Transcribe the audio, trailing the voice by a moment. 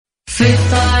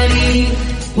الطريق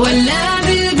ولا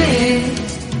بالبيت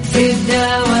في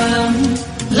الدوام،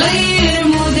 غير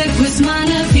مودك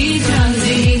واسمعنا في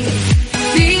ترانزيت.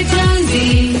 في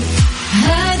ترانزيت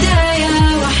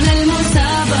هدايا واحلى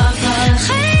المسابقة،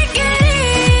 خليك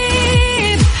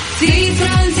قريب في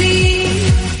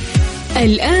ترانزيت.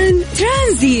 الآن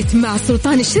ترانزيت مع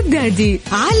سلطان الشدادي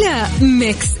على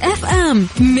ميكس اف ام.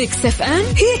 ميكس اف ام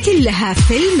هي كلها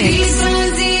في الميكس. في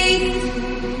ترانزيت.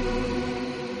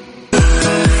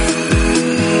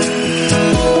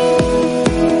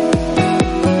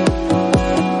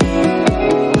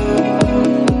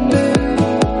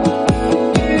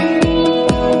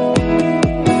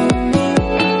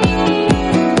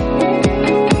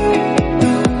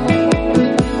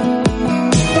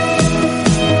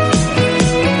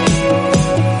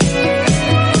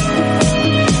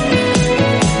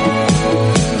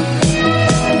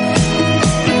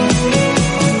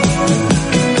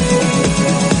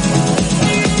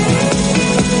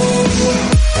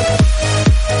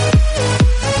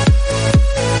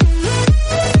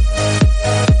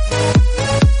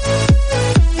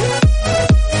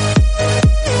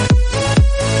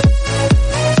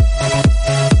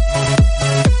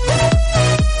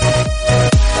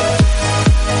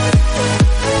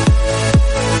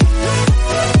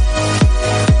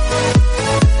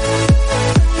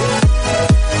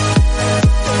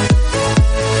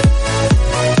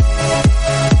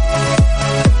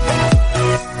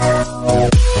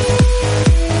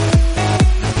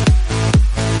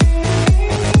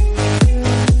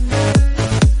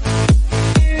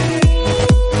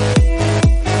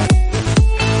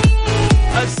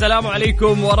 السلام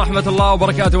عليكم ورحمة الله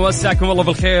وبركاته، ومساكم الله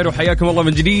بالخير وحياكم الله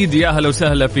من جديد. يا أهلا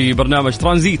وسهلا في برنامج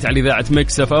ترانزيت على إذاعة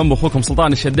ميكس اف ام، أخوكم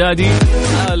سلطان الشدادي.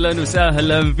 أهلا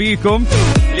وسهلا فيكم.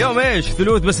 اليوم إيش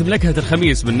ثلوث بس بنكهة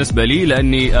الخميس بالنسبة لي،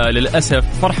 لأني للأسف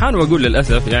فرحان وأقول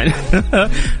للأسف يعني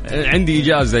عندي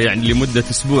إجازة يعني لمدة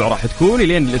أسبوع راح تكون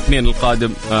لين الاثنين القادم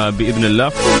بإذن الله.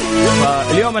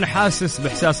 فاليوم أنا حاسس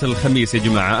بإحساس الخميس يا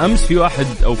جماعة. أمس في واحد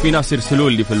أو في ناس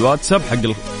يرسلون لي في الواتساب حق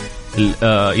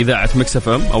إذاعة ميكس اف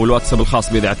ام أو الواتساب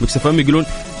الخاص بإذاعة ميكس اف ام، يقولون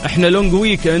إحنا لونج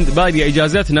ويكند بادي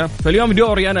إجازتنا، فاليوم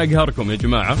دوري أنا أقهركم يا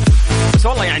جماعة. بس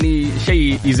والله يعني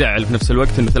شيء يزعل في نفس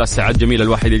الوقت إنه 3 ساعات جميلة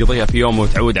الواحد يقضيها في يومه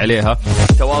وتعود عليها.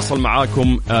 تواصل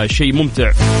معاكم شيء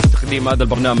ممتع، تقديم هذا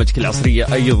البرنامج كل عصرية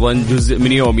أيضا جزء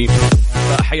من يومي.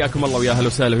 حياكم الله ويا أهلا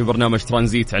وسهلا في برنامج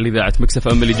ترانزيت على إذاعة ميكس اف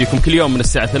ام اللي يجيكم كل يوم من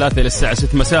الساعة 3 إلى الساعة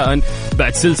 6 مساء،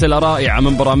 بعد سلسلة رائعة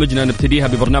من برامجنا نبتديها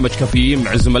ببرنامج كافيين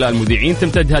مع الزملاء المذيعين.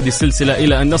 تمتد هذه السلسلة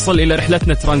إلى أن نصل إلى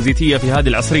رحلتنا الترانزيتية في هذه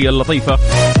العصرية اللطيفة.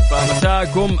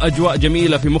 فمساكم أجواء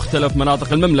جميلة في مختلف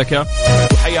مناطق المملكة،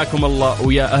 وحياكم الله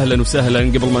ويا أهلا وسهلا.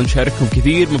 قبل ما نشارككم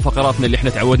كثير من فقراتنا اللي احنا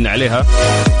تعودنا عليها،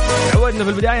 تعودنا في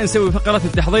البداية نسوي فقرة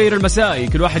التحضير المسائي،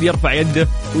 كل واحد يرفع يده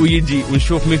ويجي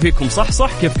ونشوف مين فيكم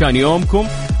صح كيف كان يومكم.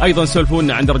 أيضا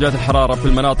سولفونا عن درجات الحرارة في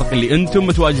المناطق اللي أنتم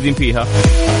متواجدين فيها.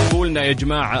 قولنا يا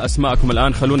جماعة أسماءكم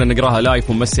الآن، خلونا نقراها لايف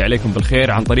ونمسي عليكم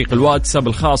بالخير عن طريق الواتساب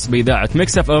الخاص بإذاعة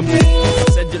ميكس اف ام.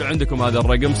 سجلوا عندكم هذا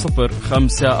الرقم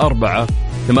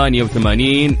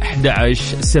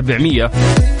 0548811700.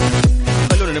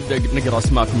 نبدأ نقرأ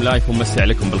أسماءكم لايف ومسي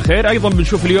عليكم بالخير. أيضا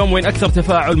بنشوف اليوم وين أكثر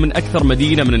تفاعل من أكثر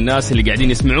مدينة من الناس اللي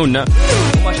قاعدين يسمعونا،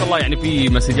 وما شاء الله يعني في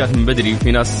مسجات من بدري،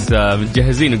 في ناس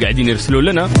متجهزين وقاعدين يرسلون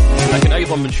لنا. لكن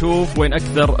أيضا بنشوف وين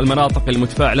أكثر المناطق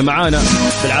المتفاعلة معانا.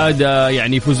 بالعادة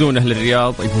يعني يفوزون أهل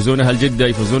الرياض، يفوزون أهل جدة،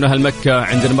 يفوزون أهل مكة.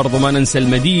 عندنا برضو ما ننسى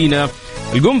المدينة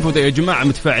القنفذة يا جماعة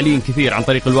متفاعلين كثير عن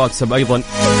طريق الواتساب، أيضا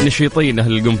نشيطين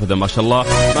أهل القنفذة ما شاء الله.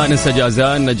 ما ننسى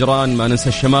جازان، نجران، ما ننسى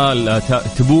الشمال،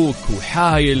 تبوك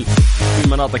وحايل، في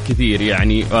مناطق كثير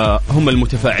يعني هم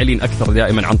المتفاعلين أكثر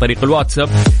دائما عن طريق الواتساب.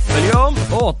 اليوم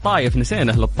الطايف،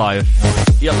 نسينا أهل الطايف.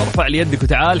 يلا رفع لي يدك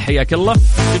وتعال، حياك الله.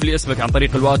 جيب لي اسمك عن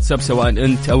طريق الواتساب سواء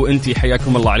أنت أو أنتي،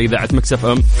 حياكم الله على إذاعة ميكس اف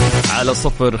ام على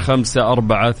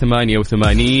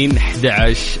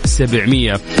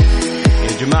 0548811700. يا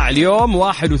جماعة اليوم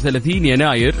 31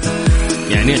 يناير،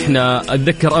 يعني احنا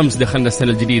اتذكر امس دخلنا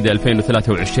السنة الجديدة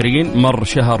 2023، مر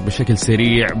شهر بشكل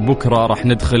سريع. بكرة راح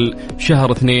ندخل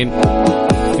شهر 2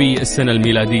 في السنة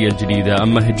الميلادية الجديدة.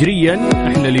 اما هجريا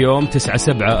احنا اليوم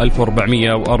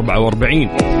 9/7/1444،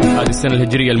 هذه السنة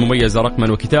الهجرية المميزة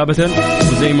رقما وكتابة.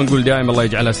 وزي ما نقول دائما الله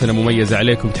يجعلها سنة مميزة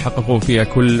عليكم، تحققون فيها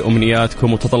كل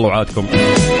امنياتكم وتطلعاتكم.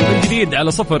 من جديد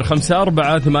على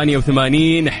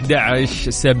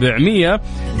 0548811700.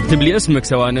 اكتب لي اسمك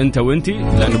سواء انت وانتي،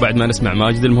 لانه بعد ما نسمع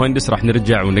ماجد المهندس راح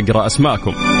نرجع ونقرأ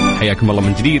اسماءكم. حياكم الله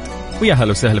من جديد ويا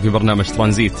هلا وسهلا في برنامج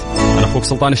ترانزيت. انا اخوك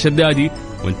سلطان الشدادي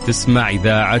وانت تسمع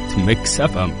اذاعة ميكس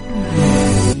اف ام.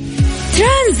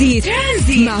 ترانزيت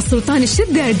مع سلطان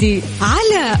الشدادي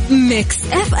على ميكس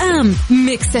اف ام.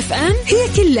 ميكس اف ام هي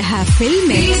كلها في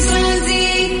الميكس.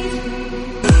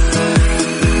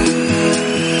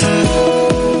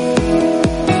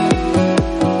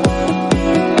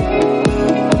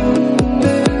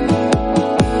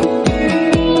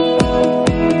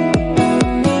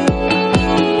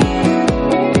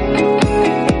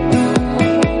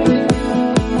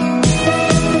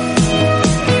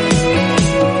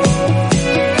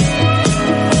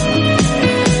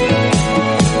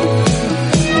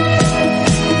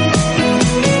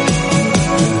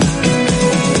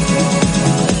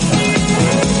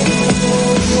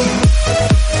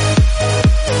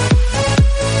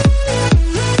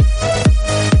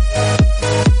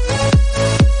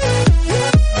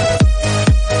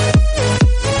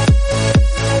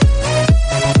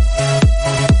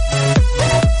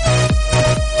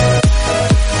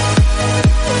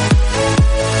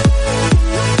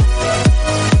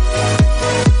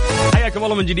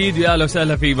 من جديد يا أهلا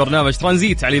وسهلا في برنامج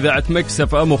ترانزيت على إذاعة ميكس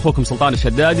اف ام. أخوكم سلطان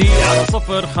الشدادي على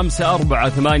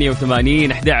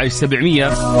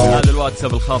 0548811700. هذا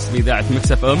الواتساب الخاص بإذاعة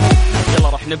ميكس اف ام. يلا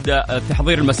راح نبدأ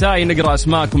التحضير المسائي، نقرأ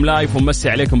أسماءكم لايف ونمسي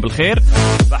عليكم بالخير.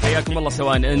 فحياكم الله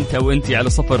سواء أنت وأنتي على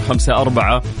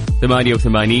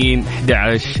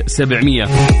 0548811700.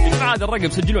 هذا الرقم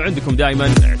سجلوا عندكم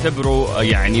دائما، اعتبروا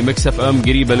يعني ميكس اف ام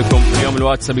قريبة لكم. اليوم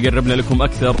الواتساب يقربنا لكم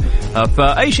أكثر،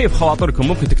 فأي شيء في خواطركم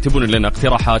ممكن تكتبون لنا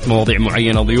اقتراحات مواضيع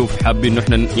معينة، ضيوف حابين إنه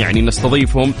إحنا يعني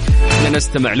نستضيفهم، إحنا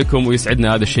نستمع لكم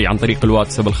ويسعدنا هذا الشيء عن طريق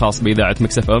الواتساب الخاص بإذاعة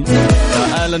ميكس اف ام.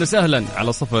 أهلا وسهلا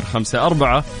على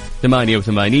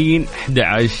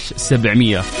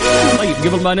 0548811700. طيب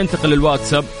قبل ما ننتقل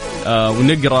للواتساب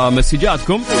ونقرأ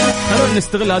مسجاتكم، خلونا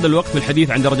نستغل هذا الوقت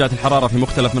بالحديث عن درجات الحرارة في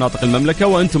مختلف مناطق المملكة،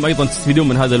 وأنتم أيضا تستفيدون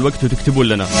من هذا الوقت وتكتبون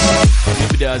لنا.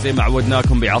 نبدأ زي ما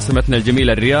عودناكم بعاصمتنا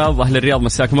الجميلة الرياض. أهل الرياض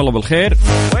مساكم الله بالخير.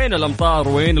 وين الأمطار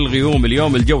وين الغيوم؟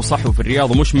 اليوم الجو صحو في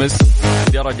الرياض ومشمس،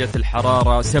 درجة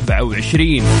الحرارة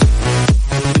 27.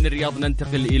 من الرياض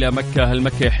ننتقل إلى مكة. أهل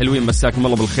مكة حلوين مساكم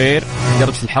الله بالخير.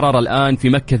 درجة الحرارة الآن في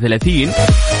مكة 30.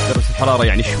 درجة الحرارة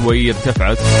يعني شوي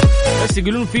ارتفعت، بس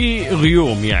يقولون في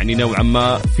غيوم يعني نوعا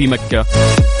ما في مكة.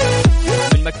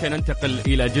 من مكة ننتقل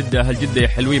إلى جدة. أهل جدة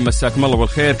حلوين مساكم الله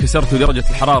بالخير. كسرتوا درجة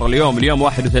الحرارة اليوم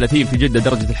 31 في جدة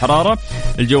درجة الحرارة.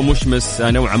 الجو مشمس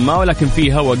نوعا ما، ولكن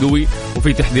فيه هواء قوي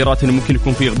وفي تحذيرات إنه ممكن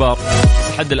يكون فيه غبار.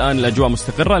 لحد الآن الأجواء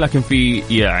مستقرة، لكن في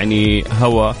يعني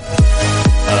هواء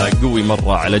قوي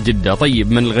مرة على جدة.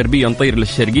 طيب من الغربية نطير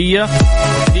للشرقية.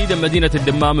 تحديدا مدينة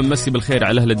الدمام، نمسي بالخير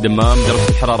على أهل الدمام. درجة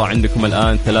الحرارة عندكم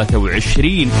الآن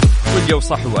 23 والجو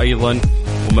صحو أيضا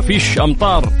وما فيش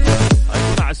أمطار.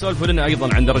 سولفوا لنا أيضا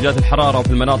عن درجات الحرارة وفي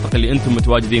المناطق اللي أنتم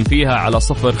متواجدين فيها على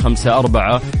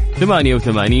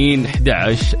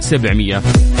 0548811700.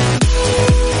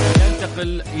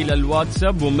 ننتقل إلى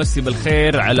الواتساب ونمسي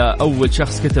بالخير على أول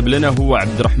شخص كتب لنا، هو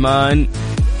عبد الرحمن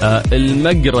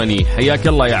المقرني. حياك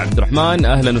الله يا عبد الرحمن،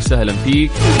 أهلا وسهلا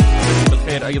فيك.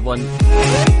 بالخير أيضا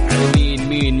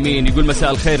مين يقول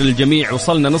مساء الخير للجميع.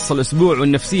 وصلنا نص الأسبوع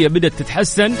والنفسية بدأت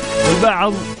تتحسن،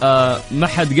 والبعض ما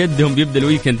حد قدهم بيبدأ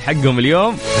الويكند حقهم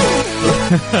اليوم.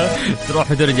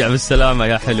 تروح وترجع بالسلامة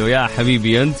يا حلو يا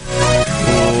حبيبي أنت.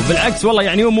 وبالعكس والله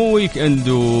يعني هو مو ويكند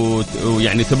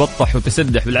ويعني تبطح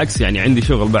وتسدح، بالعكس يعني عندي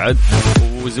شغل بعد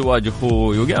وزواج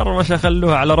أخوي وقرب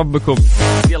خلوها على ربكم.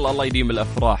 يلا الله يديم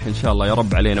الأفراح إن شاء الله يا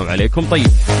رب علينا وعليكم. طيب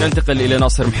ننتقل إلى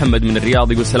ناصر محمد من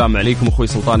الرياض. يقول السلام عليكم أخوي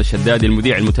سلطان الشدادي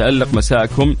المذيع المتألق،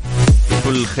 مساءكم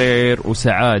كل خير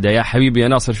وسعادة. يا حبيبي يا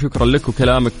ناصر شكرا لك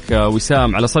وكلامك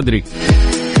وسام على صدري.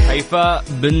 هيفاء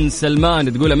بن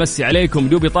سلمان تقول أمسي عليكم،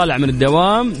 دوبي طالع من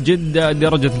الدوام، جدة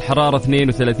درجة الحرارة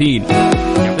 32.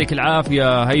 يعطيك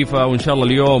العافية هيفاء، وإن شاء الله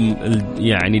اليوم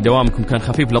يعني دوامكم كان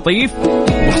خفيف لطيف.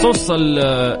 بخصوص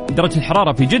درجة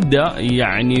الحرارة في جدة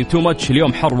يعني تو ماتش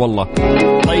اليوم حر والله.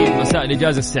 طيب مساء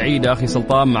الإجازة السعيدة أخي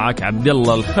سلطان، معك عبد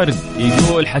الله الخرد.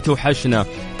 يقول حتوحشنا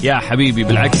يا حبيبي،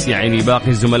 بالعكس يعني باقي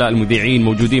الزملاء المذيعين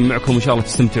موجودين معكم، إن شاء الله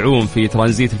تستمتعون في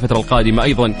ترانزيت الفترة القادمة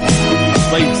أيضا.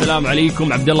 طيب السلام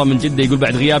عليكم. عبد الله من جدة يقول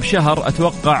بعد غياب شهر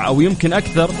أتوقع أو يمكن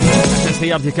أكثر، عشان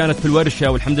سيارتي كانت في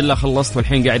الورشة والحمد لله خلصت،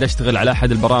 والحين قاعد أشتغل على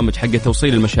أحد البرامج حق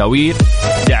توصيل المشاوير.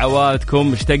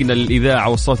 دعواتكم، اشتقنا للإذاعة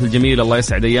والصوت الجميل. الله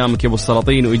يسعد أيامك يا أبو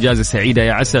السلاطين، وإجازة سعيدة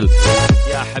يا عسل.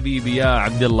 يا حبيبي يا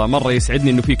عبد الله، مرة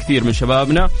يسعدني إنه في كثير من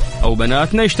شبابنا أو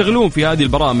بناتنا يشتغلون في هذه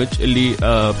البرامج اللي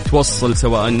توصل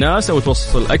سواء الناس أو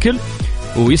توصل أكل،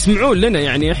 ويسمعون لنا.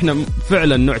 يعني احنا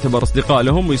فعلا نعتبر اصدقاء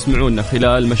لهم ويسمعوننا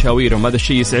خلال مشاويرهم، هذا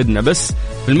الشيء يسعدنا. بس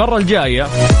في المرة الجاية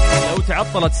لو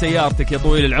تعطلت سيارتك يا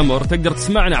طويل العمر تقدر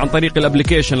تسمعنا عن طريق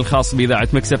الابليكيشن الخاص بإذاعة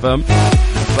ميكس اف ام،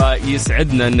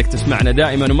 فيسعدنا انك تسمعنا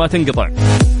دائما وما تنقطع.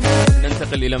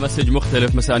 ننتقل إلى مسج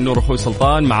مختلف. مساء النور أخوي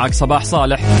سلطان، معاك صباح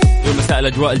صالح، يوم مساء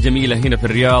الأجواء الجميلة هنا في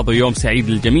الرياض ويوم سعيد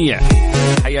للجميع.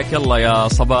 حياك الله يا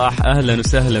صباح، أهلا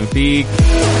وسهلا فيك.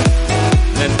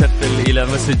 ننتقل إلى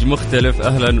مسج مختلف.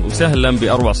 أهلا وسهلا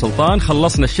بأروع سلطان،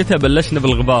 خلصنا الشتاء بلشنا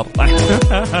بالغبار.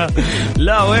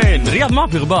 لا وين الرياض ما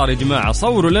في غبار يا جماعة،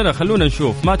 صوروا لنا خلونا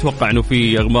نشوف. ما أتوقع أنه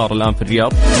في غبار الآن في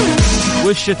الرياض،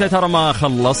 والشتاء ترى ما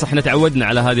خلص. احنا تعودنا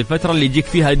على هذه الفترة اللي يجيك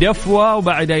فيها دفوة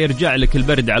وبعدها يرجع لك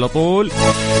البرد على طول،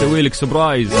 يسوي لك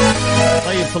سبرايز.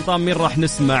 طيب سلطان مين راح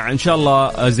نسمع؟ إن شاء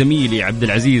الله زميلي عبد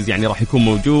العزيز يعني راح يكون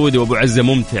موجود، وأبو عزة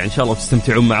ممتع إن شاء الله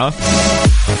تستمتعون معه.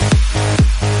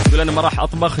 يقول أنا ما راح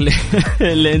أطبخ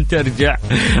لين ترجع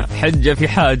حجة في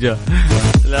حاجة.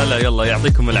 لا يلا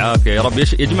يعطيكم العافية يا رب.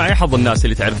 يا جماعة يحظ الناس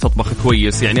اللي تعرف تطبخ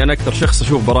كويس. يعني أنا أكثر شخص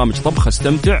أشوف برامج طبخ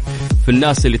استمتع في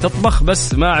الناس اللي تطبخ،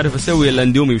 بس ما أعرف أسوي إلا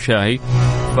أندومي وشاهي.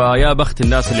 فيا بخت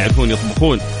الناس اللي يعرفون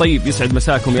يطبخون. طيب يسعد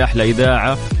مساكم يا أحلى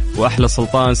إذاعة وأحلى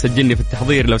سلطان، سجلني في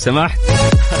التحضير لو سمحت.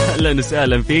 أهلا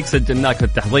وسهلا فيك، سجلناك في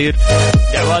التحضير.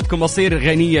 دعواتكم أصير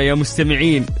غنية يا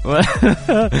مستمعين.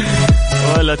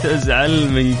 ولا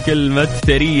تزعل من كلمة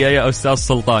ثرية يا أستاذ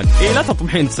سلطان. إيه لا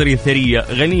تطمحين تصيرين ثرية،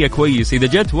 غنية كويس. إذا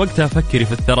جت وقتها فكري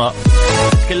في الثراء.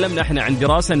 تكلمنا احنا عن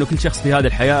دراسة أنه كل شخص في هذه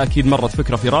الحياة أكيد مرت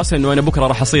فكرة في راسه أنه أنا بكرة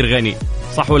راح أصير غني،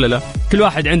 صح ولا لا؟ كل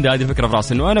واحد عنده هذه الفكرة في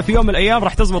راسه أنه أنا في يوم من الأيام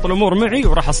راح تزبط الأمور معي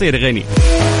وراح أصير غني.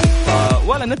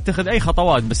 ولا نتخذ أي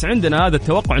خطوات، بس عندنا هذا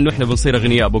التوقع أنه احنا بنصير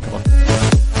أغنياء بكرة.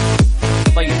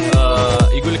 طيب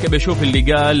يقول لك أبي أشوف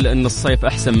اللي قال أن الصيف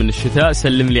أحسن من الشتاء،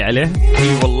 سلم لي عليه.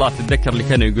 أي والله تتذكر اللي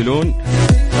كانوا يقولون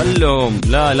قال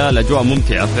لا الأجواء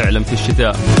ممتعة فعلا في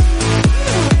الشتاء.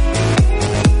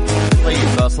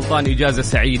 طيب سلطان إجازة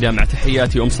سعيدة مع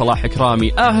تحياتي أم صلاح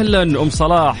إكرامي. أهلا أم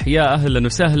صلاح، يا أهلا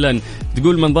وسهلا.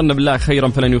 تقول من ظن بالله خيرا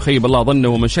فلن يخيب الله ظنه،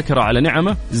 ومن شكر على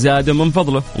نعمه زاد من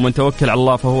فضله، ومن توكل على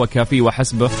الله فهو كافي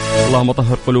وحسبه. اللهم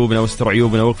طهر قلوبنا واستر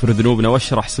عيوبنا واغفر ذنوبنا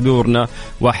واشرح صدورنا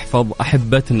واحفظ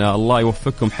أحبتنا. الله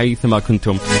يوفقكم حيثما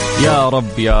كنتم يا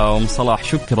رب. يا أم صلاح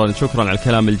شكرا على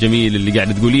الكلام الجميل اللي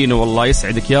قاعد تقولينه، والله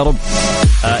يسعدك يا رب.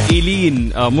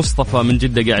 إيلين مصطفى من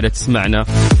جدة قاعدة تسمعنا.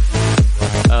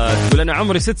 تقول أنا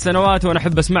عمري 6 سنوات وأنا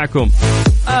أحب أسمعكم.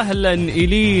 أهلا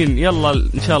إيلين، يلا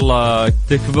إن شاء الله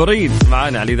تكبرين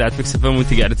معنا على إذاعة ميكس اف ام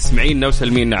وأنت قاعدة تسمعيننا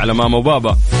وسلمينا على ماما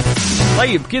وبابا.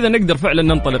 طيب كذا نقدر فعلا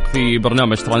ننطلق في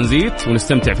برنامج ترانزيت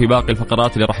ونستمتع في باقي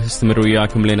الفقرات اللي راح تستمر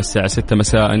وياكم لين الساعة 6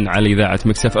 مساء على إذاعة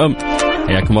ميكس اف ام.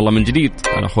 حياكم الله من جديد،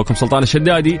 أنا أخوكم سلطان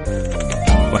الشدادي،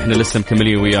 وإحنا لسه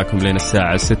مكملين وياكم لين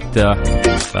الساعة 6،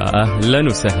 فأهلا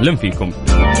وسهلا فيكم.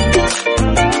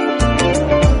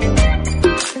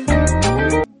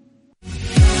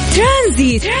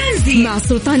 ترانزيت مع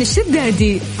سلطان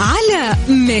الشدادي على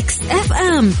ميكس اف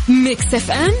ام. ميكس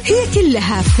اف ام هي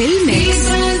كلها في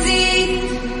الميكس.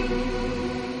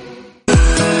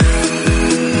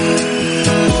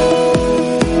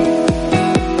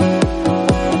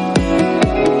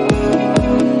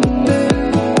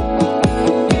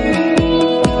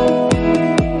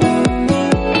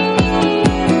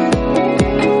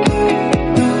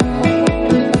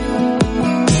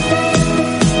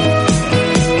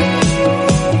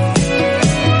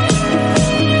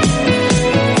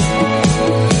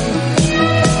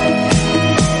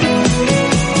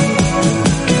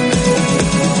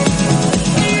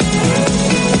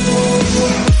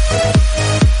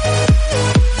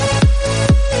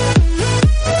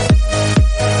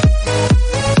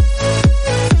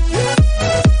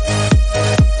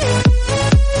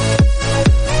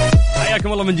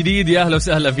 من جديد، يا أهلا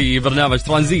وسهلا في برنامج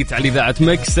ترانزيت على إذاعة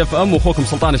ميكس اف ام، وأخوكم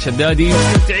سلطان الشدادي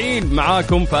مستمتعين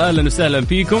معاكم، فأهلا وسهلا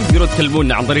فيكم. تقدروا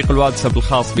تكلمونا عن طريق الواتساب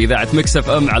الخاص بإذاعة ميكس اف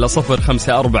ام على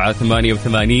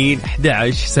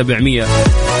 0548811700.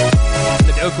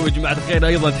 ندعوكم يا جماعة الخير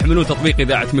أيضا تحملون تطبيق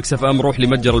إذاعة ميكس اف ام، روح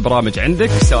لمتجر البرامج عندك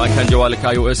سواء كان جوالك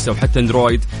اي او اس أو حتى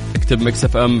اندرويد، اكتب ميكس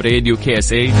اف ام راديو كي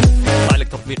اس اي، يطلع لك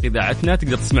تطبيق إذاعتنا،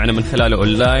 تقدر تسمعنا من خلاله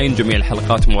أونلاين، جميع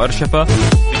الحلقات مؤرشفة،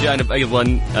 بجانب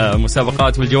أيضا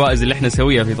مسابقات والجوائز اللي احنا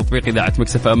نسويها في تطبيق إذاعة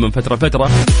ميكس اف ام من فترة.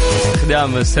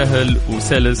 استخدامه سهل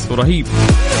وسلس ورهيب.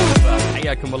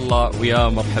 حياكم الله ويا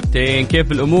مرحبتين.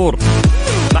 كيف الأمور؟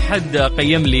 ما حد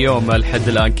قيم لي يوم لحد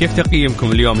الآن، كيف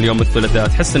تقييمكم اليوم الثلاثاء؟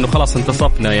 تحس انه خلاص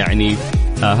انتصفنا يعني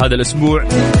هذا الأسبوع،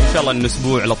 إن شاء الله أن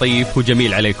أسبوع لطيف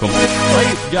وجميل عليكم.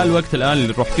 طيب جاء الوقت الآن اللي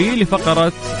نروح فيه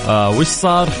لفقرة وش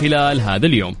صار خلال هذا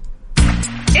اليوم.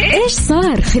 إيش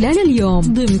صار خلال اليوم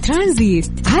ضمن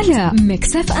ترانزيت على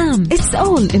ميكس اف ام. It's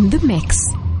all in the mix.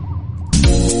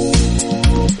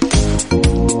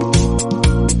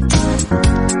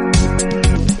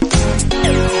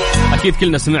 أكيد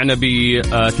كلنا سمعنا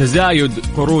بتزايد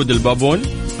قرود البابون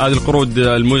هذه القرود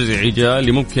المزعجة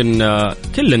اللي ممكن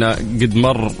كلنا قد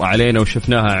مر علينا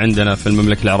وشفناها عندنا في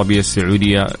المملكة العربية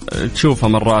السعودية. تشوفها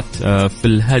مرات في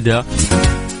الهدى،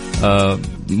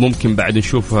 ممكن بعد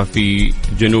نشوفها في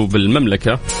جنوب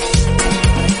المملكة.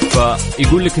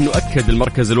 فيقول لك أنه أكد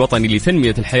المركز الوطني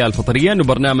لتنمية الحياة الفطرية أنه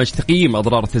برنامج تقييم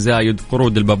أضرار تزايد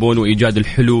قرود البابون وإيجاد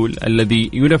الحلول الذي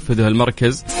ينفذه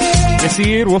المركز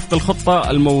يسير وفق الخطة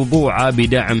الموضوعة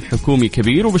بدعم حكومي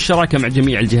كبير وبالشراكة مع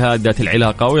جميع الجهات ذات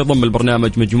العلاقة، ويضم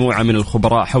البرنامج مجموعة من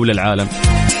الخبراء حول العالم.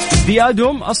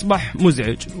 ازديادهم أصبح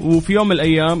مزعج، وفي يوم من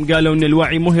الأيام قالوا أن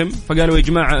الوعي مهم، فقالوا يا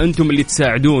جماعة أنتم اللي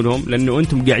تساعدونهم لأنه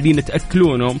أنتم قاعدين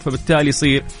تأكلونهم، فبالتالي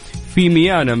يصير في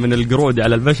ميانة من القرود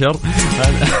على البشر.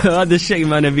 هذا الشيء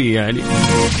ما نبيه يعني.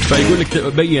 فيقول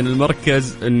لك بين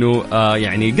المركز أنه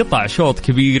يعني قطع شوط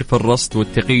كبير في الرصد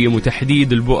والتقييم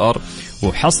وتحديد البؤر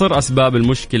وحصر أسباب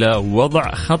المشكلة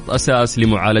ووضع خط أساس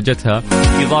لمعالجتها،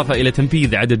 إضافة إلى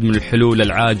تنفيذ عدد من الحلول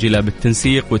العاجلة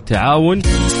بالتنسيق والتعاون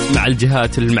مع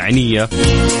الجهات المعنية.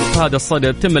 في هذا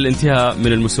الصدد تم الانتهاء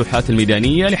من المسوحات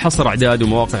الميدانية لحصر أعداد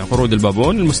ومواقع قرود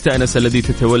البابون المستأنسة الذي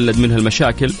تتولد منها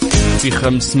المشاكل في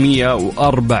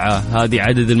 504 هذه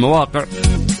عدد المواقع،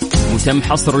 وتم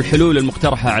حصر الحلول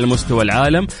المقترحة على مستوى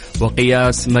العالم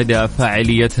وقياس مدى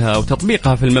فاعليتها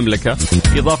وتطبيقها في المملكة،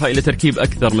 إضافة إلى تركيب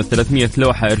أكثر من 300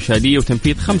 لوحة إرشادية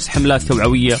وتنفيذ 5 حملات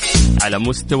توعوية على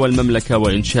مستوى المملكة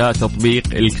وإنشاء تطبيق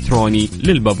إلكتروني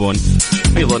للبابون.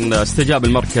 أيضا استجاب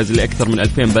المركز لأكثر من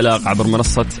 2000 بلاغ عبر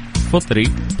منصة فطري.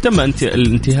 تم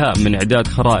الانتهاء من إعداد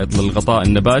خرائط للغطاء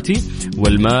النباتي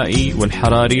والمائي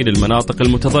والحراري للمناطق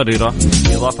المتضررة،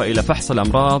 إضافة إلى فحص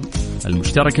الأمراض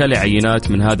المشتركة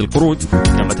لعينات من هذه القرود.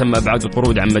 كما تم إبعاد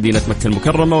القرود عن مدينة مكة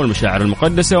المكرمة والمشاعر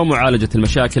المقدسة ومعالجة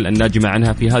المشاكل الناجمة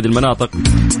عنها في هذه المناطق.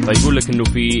 فيقول لك أنه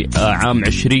في عام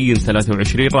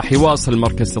 2023 راح يواصل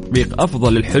المركز تطبيق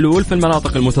أفضل الحلول في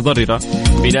المناطق المتضررة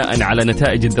بناء على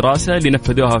نتائج الدراسة اللي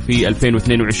نفذوها في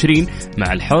 2022،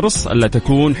 مع الحرص ألا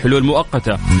تكون حلول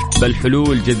مؤقتة بل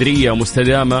حلول جذرية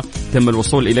ومستدامة تم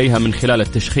الوصول إليها من خلال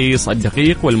التشخيص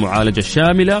الدقيق والمعالجة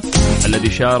الشاملة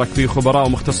الذي شارك فيه خبراء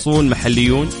ومختصون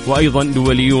محليون وأيضا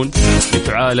دوليون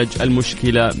لتعالج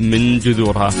المشكلة من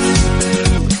جذورها.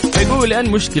 يقول أن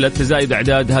مشكلة تزايد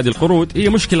أعداد هذه القرود هي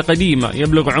مشكلة قديمة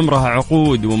يبلغ عمرها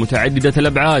عقود ومتعددة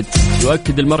الأبعاد.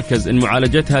 يؤكد المركز أن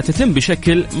معالجتها تتم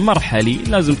بشكل مرحلي،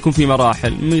 لازم تكون في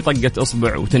مراحل، مي طقة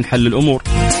إصبع وتنحل الأمور.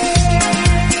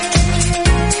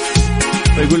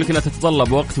 فيقول لك أنها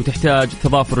تتطلب وقت وتحتاج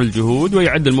تضافر الجهود،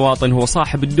 ويعد المواطن هو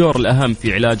صاحب الدور الأهم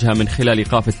في علاجها من خلال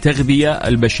إيقاف التغذية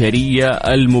البشرية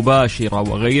المباشرة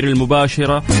وغير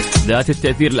المباشرة ذات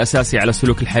التأثير الأساسي على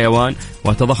سلوك الحيوان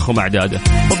وتضخم أعداده.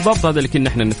 بالضبط هذا اللي كنا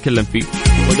احنا نتكلم فيه،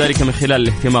 وذلك من خلال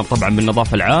الاهتمام طبعا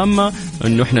بالنظافة العامة،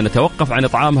 أنه احنا نتوقف عن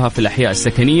إطعامها في الأحياء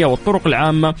السكنية والطرق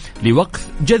العامة لوقف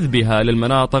جذبها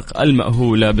للمناطق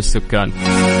المأهولة بالسكان.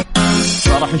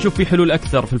 راح نشوف في حلول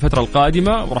أكثر في الفترة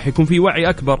القادمة، وراح يكون في وعي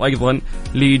أكبر أيضا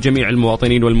لجميع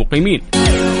المواطنين والمقيمين.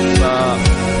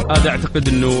 فهذا أعتقد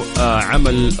أنه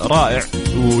عمل رائع،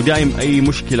 ودائم أي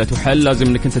مشكلة تحل لازم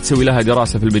أنك أنت تسوي لها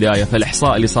دراسة في البداية.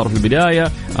 فالإحصاء اللي صار في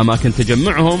البداية، أماكن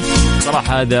تجمعهم،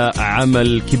 صراحة هذا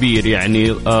عمل كبير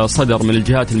يعني صدر من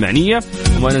الجهات المعنية.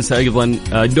 وما ننسى أيضا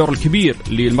الدور الكبير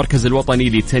للمركز الوطني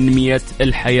لتنمية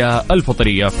الحياة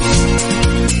الفطرية.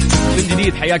 من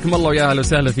جديد حياكم الله ويا اهلا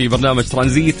وسهلا في برنامج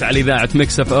ترانزيت على إذاعة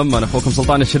ميكس اف ام. أنا أخوكم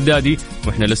سلطان الشدادي،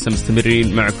 وإحنا لسه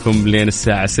مستمرين معكم لين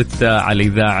الساعة 6 على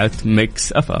إذاعة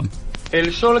ميكس اف ام.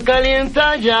 El sol calienta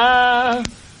ya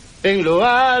en lo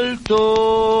alto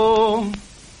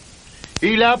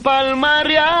y la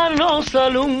palmaria nos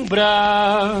alumbra,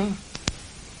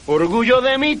 orgullo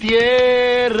de mi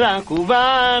tierra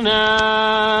cubana.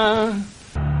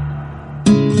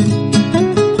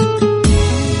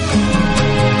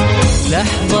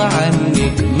 لحظة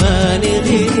عنك ما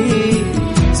نغيب،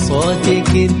 صوتك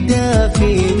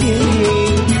الدافي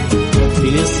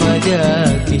في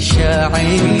صداك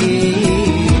الشاعري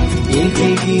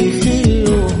يلتقي خل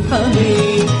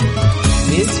وحبيب،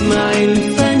 نسمع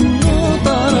الفن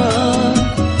وطرب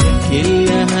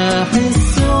كلها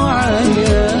حس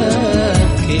وعياب،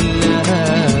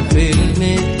 كلها في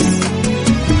الميكس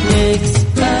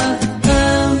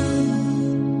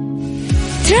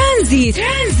ترانزيت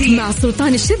مع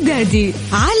سلطان الشدادي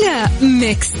على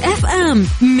ميكس اف ام.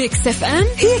 ميكس اف ام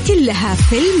هي كلها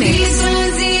في الميكس.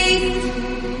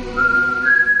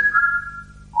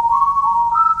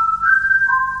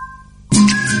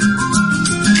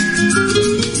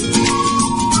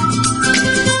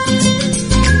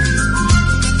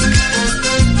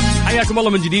 حياكم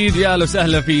الله من جديد، يا اهلا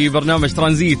وسهلا في برنامج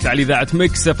ترانزيت على اذاعه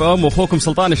مكس اف ام، واخوكم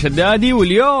سلطان الشدادي.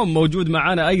 واليوم موجود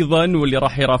معنا ايضا واللي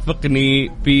راح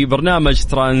يرافقني في برنامج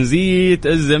ترانزيت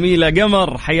الزميله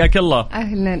قمر. حياك الله.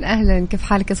 اهلا اهلا، كيف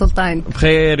حالك يا سلطان؟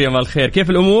 بخير يا مال خير، كيف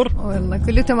الامور؟ والله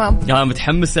كله تمام.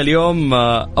 متحمسه اليوم،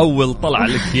 اول طلع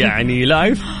لك يعني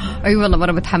لايف. اي والله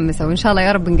مره متحمسه، وان شاء الله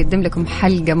يا رب نقدم لكم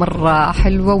حلقه مره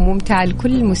حلوه وممتعه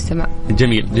لكل مستمع.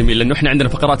 جميل جميل، لانه احنا عندنا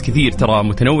فقرات كثير ترى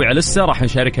متنوعه لسه راح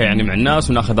نشاركها يعني مع الناس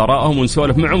وناخذ ارائهم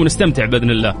ونسولف معهم ونستمتع باذن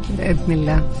الله. باذن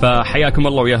الله. فحياكم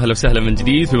الله ويا اهلا وسهلا من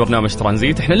جديد في برنامج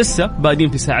ترانزيت. احنا لسه بادين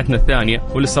في ساعتنا الثانيه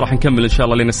ولسه راح نكمل ان شاء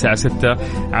الله لين الساعه 6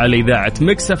 على اذاعه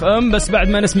مكس اف ام. بس بعد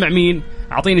ما نسمع مين،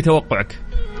 اعطيني توقعك.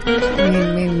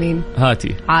 مين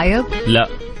هاتي. عايض؟ لا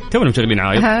تونا مشغلين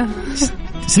عايض.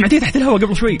 سمعتيه تحت الهواء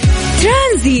قبل شوي.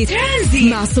 ترانزيت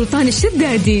مع سلطان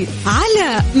الشدادي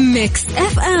على ميكس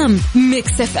اف ام.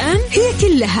 ميكس اف ام هي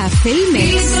كلها في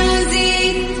الميكس.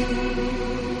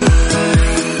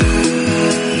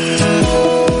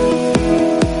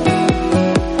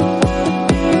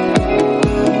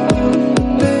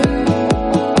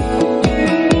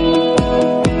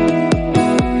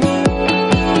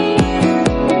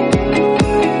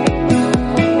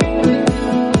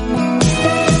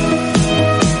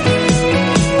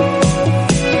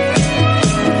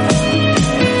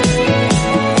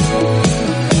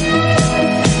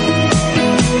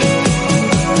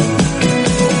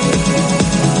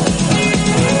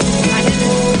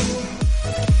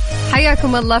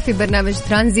 حياكم الله في برنامج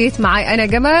ترانزيت، معي أنا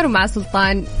قمر ومع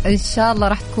سلطان. إن شاء الله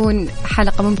راح تكون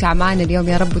حلقة ممتعة معنا اليوم،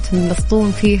 يا رب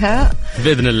تنبسطون فيها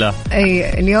بإذن الله.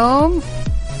 أي اليوم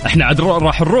احنا عاد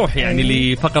راح نروح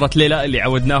يعني لفقرة ليلى اللي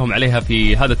عودناهم عليها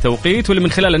في هذا التوقيت، واللي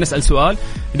من خلالها نسأل سؤال.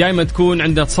 دائما تكون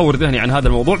عندنا تصور ذهني عن هذا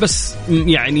الموضوع، بس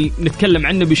يعني نتكلم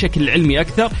عنه بشكل علمي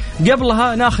أكثر.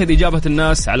 قبلها ناخذ إجابة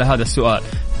الناس على هذا السؤال.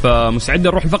 فمستعد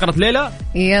نروح لفقرة ليلى؟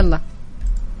 يلا.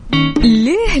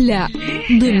 ليه لا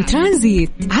ضمن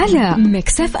ترانزيت على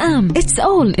ميكس اف ام. It's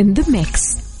all in the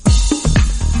mix.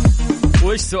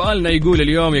 وش سؤالنا يقول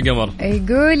اليوم يا قمر؟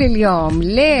 يقول اليوم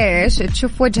ليش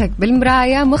تشوف وجهك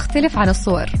بالمراية مختلف عن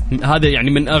الصور؟ هذا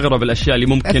يعني من أغرب الأشياء اللي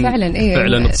ممكن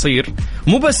فعلا تصير،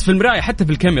 مو بس في المراية حتى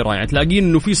في الكاميرا. يعني تلاقين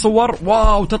إنه في صور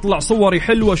واو تطلع صوري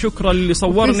حلوة شكرا اللي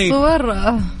صورني، في صور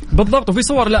بالضبط، وفي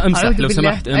صور لا امسح لو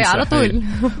سمحت امسح على طول.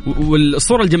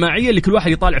 والصورة الجماعية اللي كل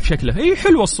واحد يطالع في شكله، هي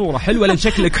حلوة الصورة حلوة لأن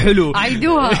شكلك حلو.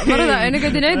 عيدوها مرة، أنا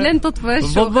قاعد نعيد لين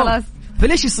تطفش وخلاص.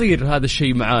 فليش يصير هذا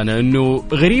الشيء معانا؟ انه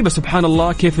غريبة سبحان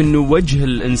الله كيف انه وجه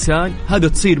الانسان هذا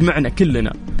تصير معنا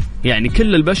كلنا، يعني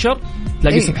كل البشر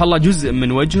تلاقي سبحان الله جزء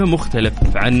من وجهه مختلف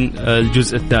عن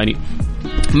الجزء الثاني.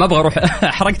 ما ابغى اروح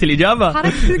حركت الاجابه،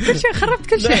 حركت كل شيء، خربت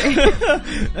كل شيء.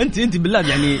 انت بالله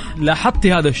يعني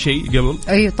لاحظتي هذا الشيء قبل؟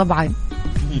 اي طبعا.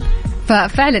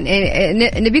 ففعلا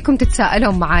نبيكم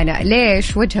تتساءلون معانا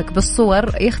ليش وجهك بالصور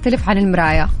يختلف عن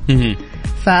المراية.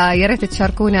 فيا ريت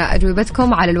تشاركونا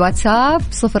أجوبتكم على الواتساب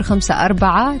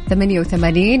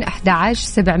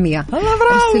 0548811700.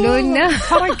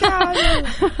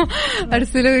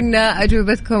 أرسلوا لنا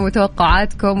أجوبتكم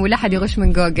وتوقعاتكم، ولا حد يغش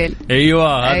من جوجل.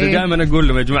 أيوة هذا دائما أقول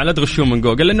لهم يا جماعة لا تغشون من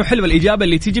جوجل، لأنه حلوة الإجابة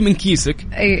اللي تيجي من كيسك.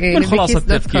 من خلاصة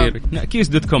تفكيرك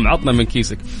كيس.com، عطنا من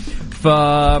كيسك.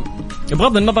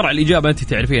 فبغض النظر عن الإجابة أنت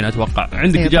تعرفين، أتوقع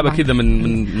عندك إجابة كذا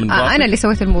من أنا اللي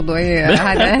سويت الموضوع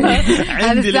هذا.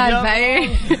 هذا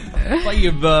السالفة.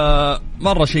 طيب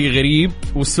مرة شيء غريب،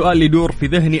 والسؤال اللي يدور في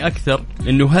ذهني أكثر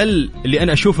إنه هل اللي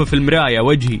أنا أشوفه في المراية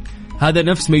وجهي هذا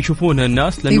نفس ما يشوفونه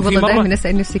الناس؟ لأنه في مرة دائما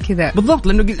أسأل نفسي كذا. بالضبط،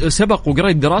 لأنه سبق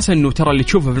وقرأت دراسة إنه ترى اللي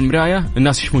تشوفه في المراية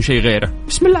الناس يشوفون شيء غيره.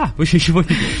 بسم الله، وش يشوفون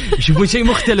شيء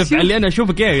مختلف عن اللي أنا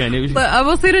أشوفه. كيف يعني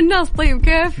أبى أصير الناس؟ طيب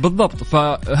كيف بالضبط؟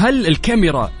 فهل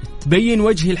الكاميرا تبين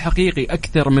وجهي الحقيقي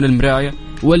أكثر من المراية،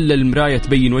 ولا المراية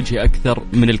تبين وجهي أكثر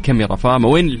من الكاميرا؟ فاهمة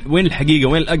وين الحقيقة،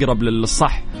 وين الأقرب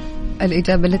للصح؟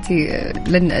 الإجابة التي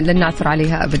لن نعثر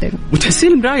عليها أبدا.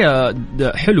 وتحسين المراية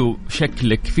حلو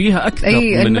شكلك فيها أكثر من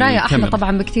المراية الكاميرا. أحلى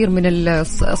طبعا بكثير من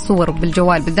الصور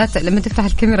بالجوال، بالذات لما تفتح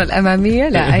الكاميرا الأمامية.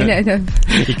 لا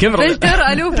الكاميرا فلتر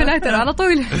ألو فلاتر على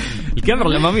طول. الكاميرا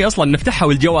الأمامية أصلا نفتحها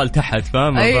والجوال تحت،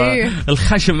 فاهمة؟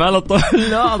 الخشم على طول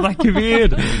واضح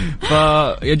كبير.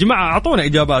 فيا جماعة أعطونا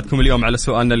إجاباتكم اليوم على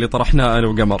سؤالنا اللي طرحناه أنا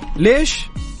وقمر. ليش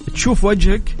تشوف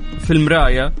وجهك في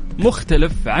المراية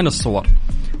مختلف عن الصور؟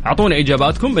 أعطونا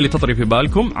إجاباتكم اللي تطري في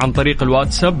بالكم عن طريق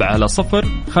الواتساب على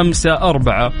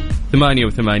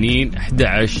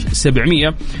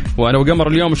 0548811700. وأنا وقمر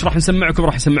اليوم مش راح نسمعكم،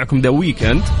 راح نسمعكم ذا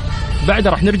ويكند،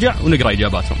 بعدها راح نرجع ونقرأ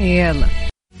إجاباتهم. يلا.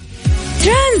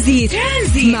 ترانزيت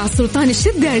مع سلطان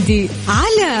الشدادي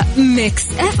على ميكس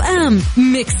اف ام.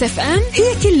 ميكس اف ام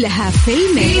هي كلها في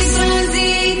الميكس.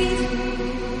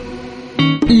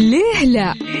 ليه ليه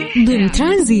لا ضمن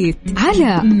ترانزيت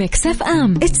على ميكس اف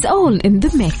ام. It's all in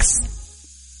the mix.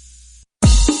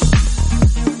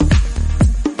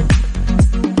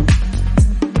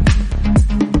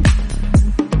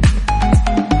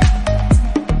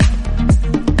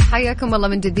 حياكم الله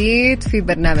من جديد في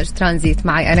برنامج ترانزيت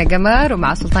معي أنا قمر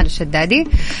ومع سلطان الشدادي.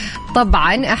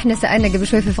 طبعا احنا سألنا قبل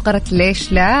شوي في فقرة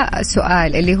ليش لا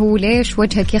سؤال اللي هو ليش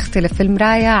وجهك يختلف في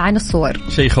المراية عن الصور.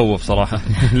 شيء يخوف صراحة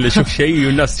اللي يشوف شيء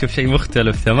والناس تشوف شيء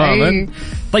مختلف تماما.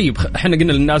 طيب احنا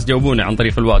قلنا للناس جاوبونا عن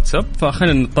طريق الواتساب،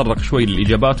 فخلينا نتطرق شوي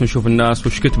للإجابات ونشوف الناس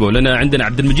وش كتبوا لنا. عندنا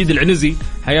عبد المجيد العنزي،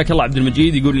 حياك الله عبد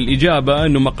المجيد، يقول الإجابة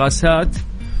إنه مقاسات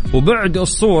وبعد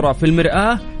الصورة في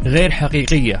المرآة غير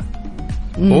حقيقية.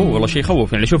 والله شيء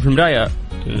يخوف، يعني شوف المراية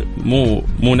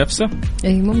مو نفسه.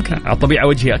 اي ممكن على الطبيعة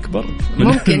وجهي أكبر من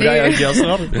ممكن المراية وجهي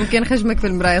أصغر. ممكن خشمك في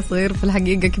المراية صغير في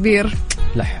الحقيقة كبير.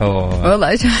 لا حول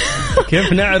والله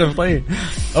كيف نعرف؟ طيب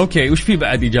أوكي، وش في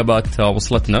بعد إجابات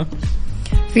وصلتنا؟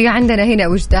 في عندنا هنا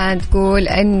وجدان تقول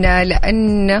أن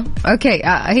لأن أوكي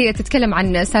هي تتكلم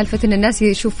عن سالفة أن الناس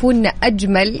يشوفوننا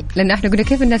أجمل، لأن إحنا قلنا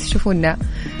كيف الناس يشوفوننا،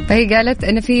 فهي قالت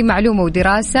أن في معلومة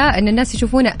ودراسة أن الناس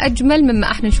يشوفونا أجمل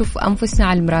مما إحنا نشوف أنفسنا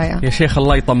على المراية. يا شيخ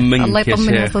الله يطمنك. الله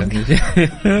يطمنك صدق.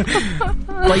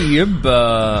 طيب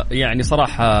يعني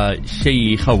صراحة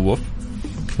شيء يخوف،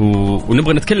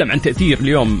 ونبغى نتكلم عن تأثير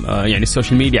اليوم يعني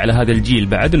السوشيال ميديا على هذا الجيل،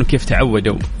 بعد انه كيف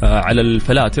تعودوا على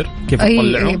الفلاتر، كيف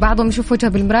يطلعوا. بعضهم يشوف وجهه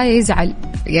بالمراية يزعل،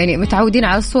 يعني متعودين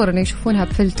على الصورة انه يشوفونها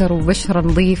بفلتر وبشرة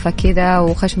نظيفة كذا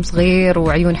وخشم صغير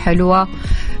وعيون حلوة،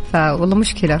 فوالله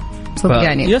مشكلة صدق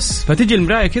يعني. يس، فتجي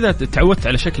المراية كذا تعودت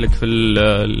على شكلك في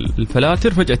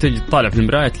الفلاتر، فجأة تجي تطالع في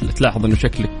المراية تلاحظ انه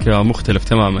شكلك مختلف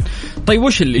تماما. طيب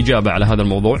وش الإجابة على هذا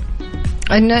الموضوع؟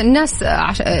 إن الناس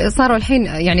صاروا الحين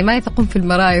يعني ما يثقون في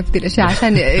المرايا في الأشياء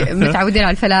عشان متعودين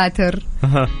على الفلاتر،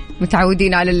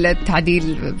 متعودين على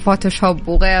التعديل فوتوشوب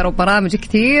وغيره وبرامج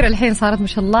كتير. الحين صارت ما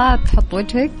شاء الله تحط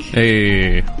وجهك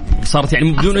ايه، صارت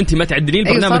يعني بدون انت ما تعدلين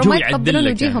البرنامج هو يعدل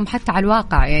لك وجههم حتى على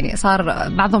الواقع، يعني صار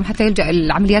بعضهم حتى يلجأ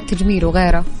لعمليات تجميل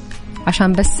وغيره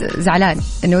عشان بس زعلان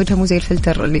انه وجهه مو زي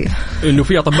الفلتر اللي انه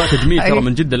في اطباء تجميل ترى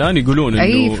من جد الان يقولون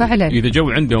انه فعلا اذا جو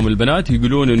عندهم البنات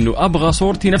يقولون انه ابغى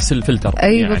صورتي نفس الفلتر.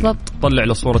 يعني بالضبط، طلع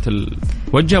له صوره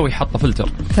الوجه ويحط فلتر.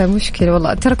 فمشكله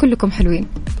والله، ترى كلكم حلوين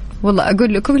والله،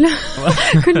 اقول لكم لا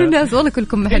كل الناس والله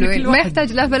كلكم حلوين، ما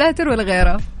يحتاج لا فلاتر ولا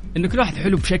غيره، انه كل واحد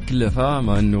حلو بشكله،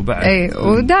 فاهمه انه بعد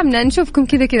ودامنا نشوفكم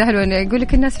كذا حلوين، يقول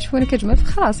لك الناس يشوفونك اجمل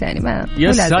خلاص، يعني ما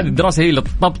هذه الدراسه هي اللي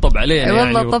تطبطب علينا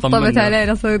والله يعني طبطبت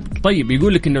علينا صدق. طيب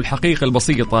يقول لك انه الحقيقه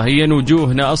البسيطه هي ان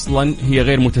وجوهنا اصلا هي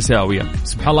غير متساويه.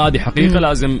 سبحان الله، هذه حقيقه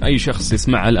لازم اي شخص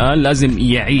يسمعها الان لازم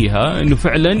يعيها، انه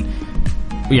فعلا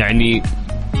يعني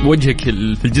وجهك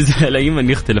في الجزء الأيمن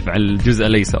يختلف عن الجزء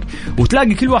الأيسر،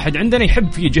 وتلاقي كل واحد عندنا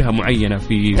يحب في جهة معينة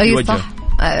في وجهه. صح،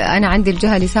 أنا عندي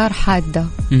الجهة اليسار حادة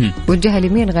والجهة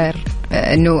اليمين غير،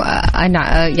 إنه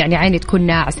أنا يعني عيني تكون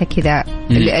ناعسة كذا،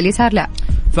 اليسار لا.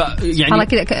 يعني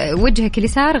كذا وجهك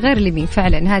اليسار غير اليمين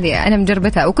فعلا، هذه أنا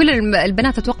مجربتها، وكل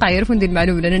البنات أتوقع يعرفون دي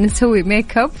المعلومة لأننا نسوي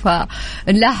ميك اب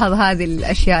فنلاحظ هذه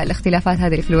الأشياء، الاختلافات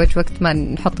هذه اللي في الوجه وقت ما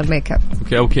نحط الميك اب.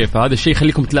 أوكي فهذا الشيء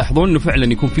يخليكم تلاحظون إنه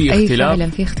فعلا يكون في اختلاف، فعلا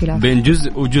في اختلاف بين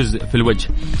جزء وجزء في الوجه.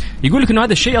 يقول لك إنه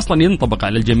هذا الشيء أصلا ينطبق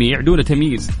على الجميع دون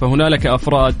تمييز، فهنالك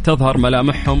أفراد تظهر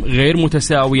ملامحهم غير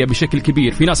متساوية بشكل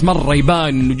كبير، في ناس مرة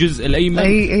يبان إنه الجزء الأيمن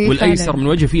والأيسر من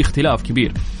وجه فيه اختلاف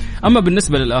كبير، أما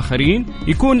بالنسبة للآخرين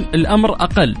يكون الأمر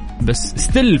أقل، بس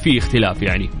ستيل فيه اختلاف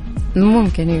يعني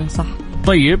ممكن. ايوه صح.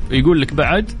 طيب يقول لك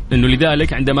بعد إنه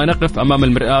لذلك عندما نقف أمام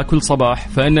المرآة كل صباح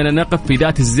فإننا نقف في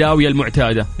ذات الزاوية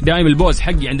المعتادة. دائما البوز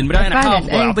حقي عند المرآة أنا حافظ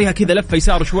أعطيها كذا لفة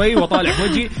يسار شوي وطالع في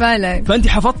وجهي فأنت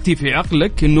حفظتي في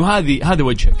عقلك إنه هذا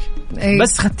وجهك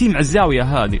بس خدتيه مع الزاوية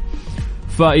هذه.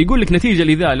 فيقول لك نتيجة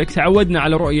لذلك تعودنا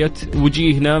على رؤية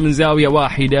وجيهنا من زاوية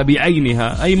واحدة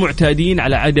بعينها، أي معتادين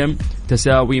على عدم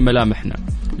تساوي ملامحنا.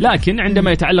 لكن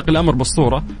عندما يتعلق الأمر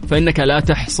بالصورة فإنك لا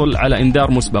تحصل على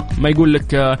إنذار مسبق، ما يقول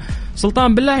لك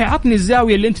سلطان بالله عطني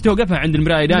الزاوية اللي أنت توقفها عند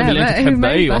المراية دائما اللي أنت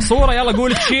تحبها، أيوة الصورة يلا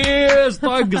قولك شيز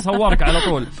طق صورك على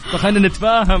طول، فخلينا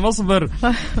نتفاهم أصبر.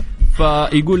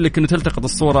 فيقول لك إنه تلتقط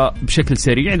الصورة بشكل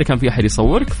سريع إذا كان في أحد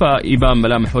يصورك، فيبان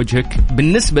ملامح وجهك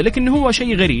بالنسبة لك إنه هو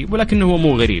شيء غريب، ولكنه هو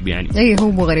مو غريب يعني.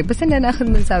 هو مو غريب، بس إننا نأخذ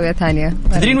من زاوية ثانية.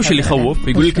 تدرين وش اللي يخوف؟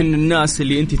 يقول لك إن الناس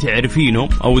اللي أنت تعرفينهم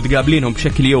أو تقابلينهم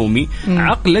بشكل يومي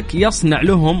عقلك يصنع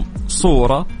لهم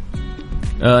صورة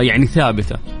يعني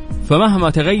ثابتة، فمهما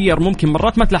تغير ممكن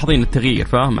مرات ما تلاحظين التغيير،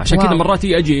 فاهم؟ عشان كذا مرات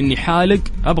أجي إني حالق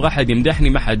أبغى أحد يمدحني،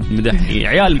 ما حد مدحني،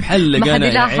 عيال محلق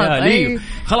أنا عيالي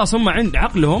خلاص هم عند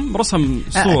عقلهم رسم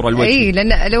صورة الوجه. إيه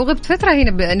لأن لو غبت فترة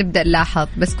هنا نبدأ نلاحظ،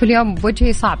 بس كل يوم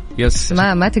بوجهي صعب. يس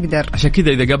ما تقدر. عشان كذا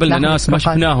إذا قابلنا ناس ما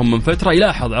شفناهم من فترة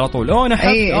يلاحظ على طول أنا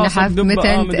حف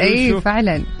متى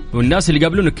فعلا. والناس اللي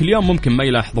يقابلونك كل يوم ممكن ما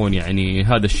يلاحظون يعني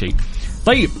هذا الشيء.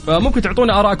 طيب ممكن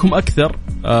تعطونا آراءكم أكثر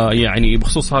يعني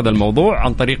بخصوص هذا الموضوع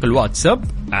عن طريق الواتساب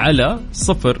على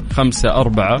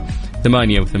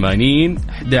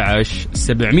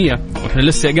 054-88-11-700. وإحنا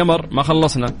لسه يا قمر ما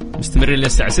خلصنا، مستمرين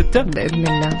للساعة 6 بإذن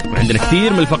الله، وعندنا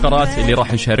كثير من الفقرات اللي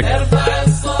راح نشاركها. ارفع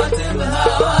الصوت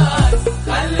بهواك،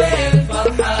 خلي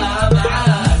الفرحة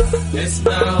معاك،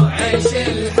 اسمع وعيش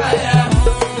الحياة،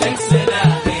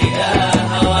 نكسنا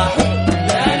فيها هواك.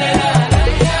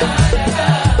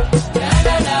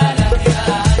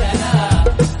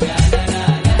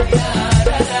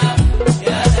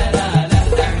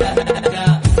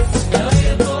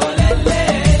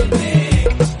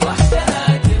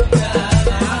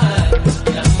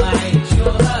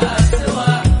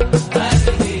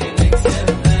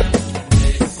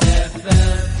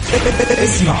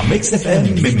 اسمع ميكس اف ام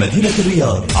من مدينة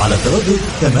الرياض على تردد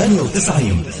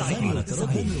 98.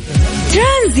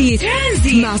 ترانزيت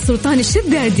مع سلطان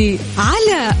الشدادي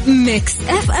على ميكس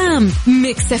اف ام.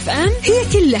 ميكس اف ام هي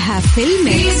كلها في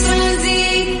الميكس.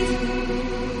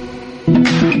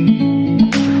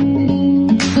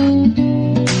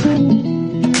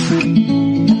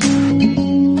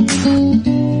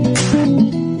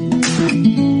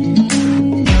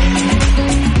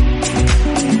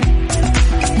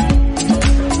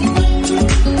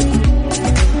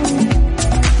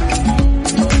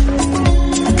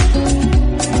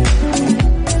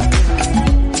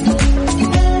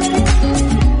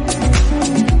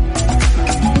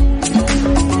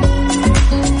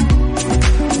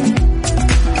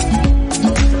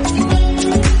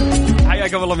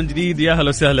 من جديد يا هلا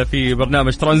وسهلا في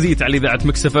برنامج ترانزيت على إذاعة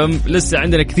ميكس اف ام. لسه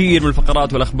عندنا كثير من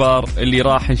الفقرات والأخبار اللي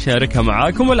راح نشاركها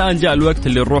معاكم، والآن جاء الوقت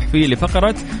اللي نروح فيه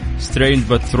لفقرة سترينج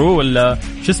بات ثرو، ولا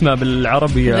شو اسمها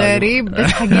بالعربي؟ غريب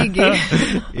بس حقيقي.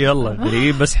 يلا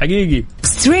غريب بس حقيقي.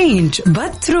 سترينج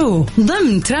بات ثرو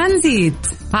ضمن ترانزيت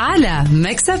على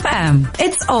ميكس اف ام.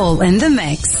 It's all in the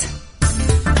mix.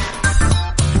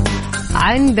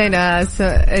 عندنا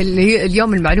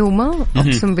اليوم المعلومة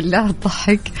أقسم بالله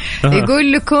تضحك.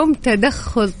 يقول لكم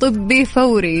تدخل طبي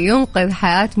فوري ينقذ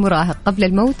حياة مراهق قبل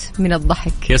الموت من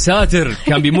الضحك. يا ساتر،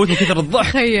 كان بيموت من كثر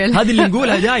الضحك. هذه اللي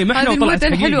نقولها دايما احنا وطلعت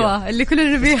حقيقة. الحلوة اللي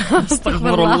كلنا نبيها.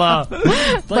 استغفر الله.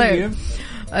 طيب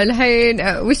الحين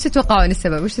وش تتوقعون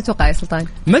السبب؟ وش تتوقع يا سلطان؟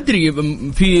 ما أدري،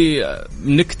 في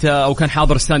نكتة أو كان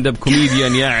حاضر ستاند اب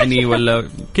كوميديان يعني، ولا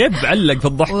كيف علق في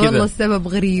الضحك كذا؟ والله السبب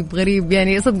غريب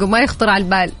يعني صدقوا ما يخطر على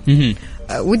البال.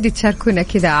 ودي تشاركونا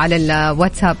كذا على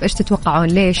الواتساب ايش تتوقعون،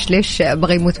 ليش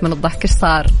بغى يموت من الضحك، ايش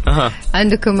صار؟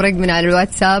 عندكم رقمنا على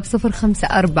الواتساب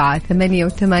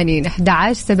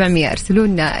 054-88-11-700. ارسلوا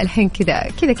لنا الحين كذا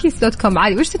كيس.com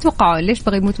عادي. وش تتوقعون ليش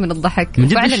بغى يموت من الضحك؟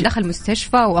 فعلا دخل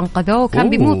مستشفى وانقذوه وكان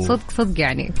بيموت صدق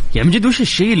يعني من جد. وش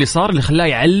الشيء اللي صار اللي خلاه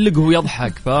يعلق وهو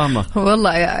يضحك؟ فاهمه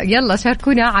والله. يلا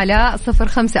شاركونا على 054-88-11-700.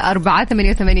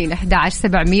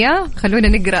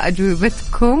 خلونا نقرأ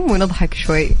أجوبتكم ونضحك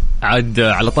شوي. عاد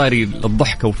على طاري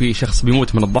الضحك وفي شخص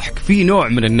بيموت من الضحك، في نوع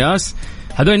من الناس،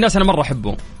 هذول الناس أنا مرة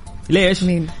أحبهم. ليش؟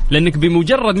 مين؟ لأنك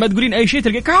بمجرد ما تقولين أي شيء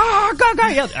تلقى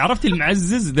عرفت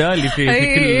المعزز ده اللي في كل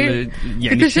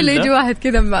يعني كل اللي يجي واحد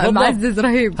كذا معزز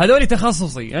رهيب. هذول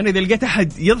تخصصي أنا. إذا لقيت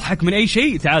أحد يضحك من أي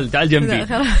شيء تعال جنبي.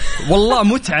 والله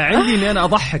متعة عندي إني أنا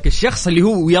أضحك الشخص اللي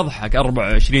هو يضحك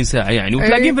 24 ساعة يعني.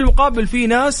 وتلاقين في المقابل في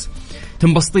ناس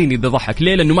تنبسطين إذا ضحك.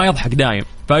 ليه؟ لأنه ما يضحك دايم.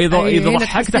 فإذا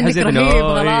ضحكت حسيت إنه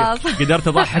قدرت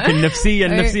أضحك.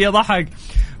 النفسية ضحك.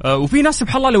 وفي ناس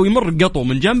سبحان الله لو يمر قطو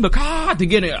من جنبك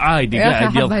تلقينه عادي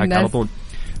قاعد يضحك على طول.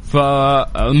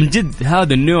 فمن جد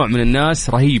هذا النوع من الناس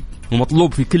رهيب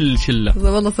ومطلوب في كل شلة.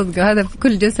 والله صدق هذا في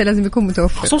كل جلسة لازم يكون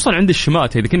متوفر، خصوصا عند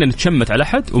الشمات. إذا كنا نتشمت على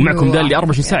أحد ومعكم ذا اللي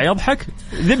 24 ساعة يضحك،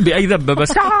 ذبي أي ذبة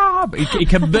بس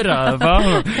يكبرها.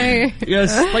 فاهم؟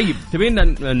 يس. طيب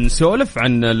تبين نسولف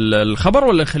عن الخبر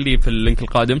ولا نخليه في اللينك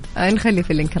القادم؟ نخليه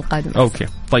في اللينك القادم. أوكي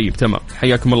طيب تمام.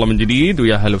 حياكم الله من جديد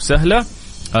ويا هلا وسهلا.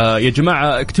 يا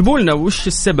جماعة اكتبوا لنا وش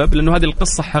السبب، لأنه هذه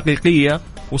القصة حقيقية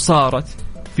وصارت.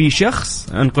 في شخص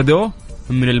انقذوه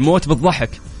من الموت بالضحك.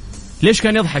 ليش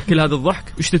كان يضحك كل هذا الضحك؟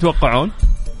 وش تتوقعون؟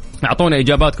 اعطونا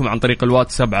إجاباتكم عن طريق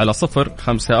الواتساب على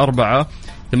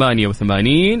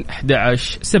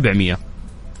 054-88-11-700.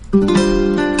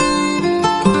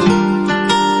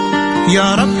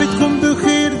 يا رب تكون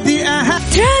بخير. دي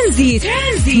ترانزيت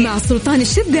مع سلطان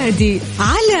الشدادي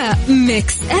على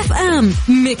ميكس اف ام.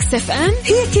 ميكس اف ام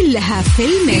هي كلها في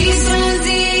الميكس.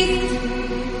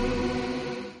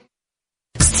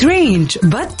 Strange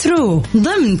but true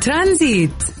ضمن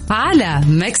ترانزيت على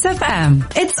ميكس اف ام.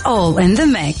 It's all in the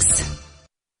mix.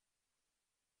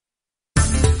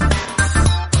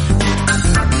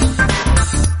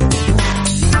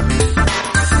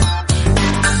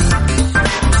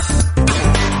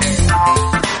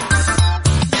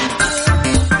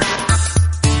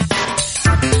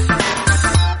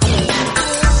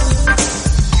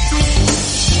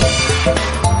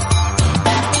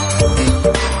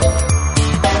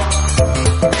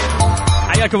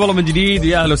 حياكم والله من جديد،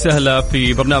 يا اهلا وسهلا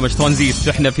في برنامج ترانزيت.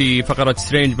 احنا في فقره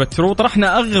سترينج بترو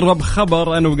طرحنا اغرب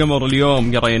خبر انا وقمر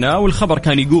اليوم قريناه، والخبر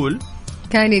كان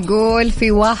يقول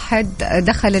في واحد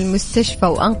دخل المستشفى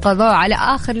وانقذوه على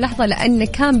اخر لحظه لانه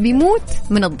كان بيموت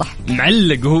من الضحك،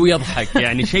 معلق وهو يضحك.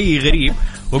 يعني شيء غريب.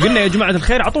 وقلنا يا جماعه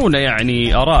الخير اعطونا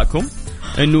يعني آراءكم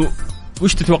انه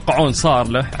وش تتوقعون صار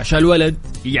له عشان الولد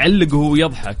يعلق وهو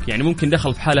يضحك. يعني ممكن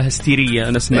دخل في حاله هستيريه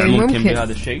نسمع ممكن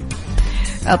بهذا الشيء.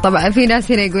 طبعا في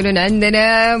ناس هنا يقولون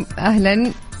عندنا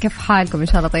أهلا كيف حالكم إن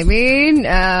شاء الله طيبين.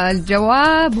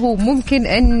 الجواب هو ممكن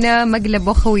أن مقلب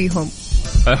أخويهم.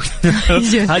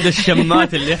 هذا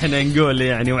الشمات اللي احنا نقول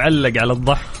يعني وعلق على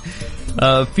الضحك.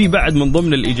 في بعد من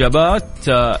ضمن الإجابات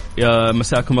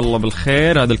مساكم الله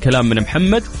بالخير. هذا الكلام من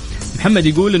محمد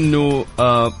يقول إنه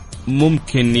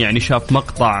ممكن يعني شاف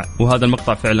مقطع وهذا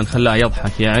المقطع فعلا خلاه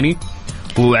يضحك يعني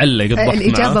وعلق الضحك.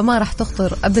 الإجابة معه. ما راح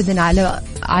تخطر أبدا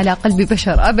على قلب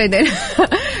بشر أبدا.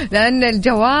 لأن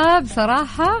الجواب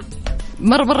صراحة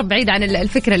مرة بعيد عن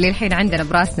الفكرة اللي الحين عندنا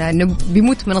براسنا إنه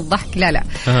بيموت من الضحك. لا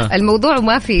الموضوع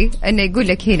ما فيه إنه يقول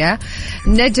لك هنا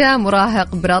نجا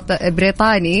مراهق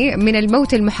بريطاني من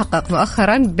الموت المحقق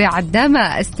مؤخرا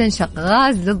بعدما استنشق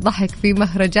غاز للضحك في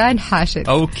مهرجان حاشد.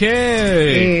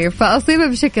 أوكي. فأصيب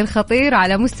بشكل خطير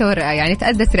على مستوى الرئة، يعني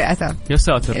تأذت رئته. يا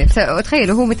ساتر. يعني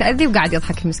تخيلوا هو متأذي وقاعد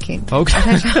يضحك المسكين. أوكي.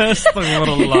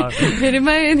 استغفر الله. يعني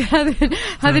ما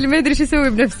هذا اللي ما يدري شو يسوي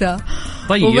بنفسه.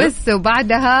 طيب. وبس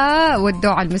وبعدها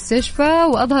ودوه على المستشفى،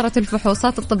 وأظهرت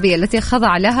الفحوصات الطبية التي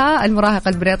خضع لها المراهق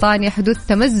البريطاني حدوث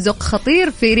تمزق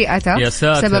خطير في رئته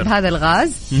بسبب هذا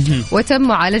الغاز. وتم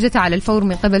معالجته على الفور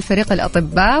من قبل فريق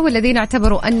الأطباء، والذين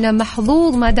اعتبروا أنه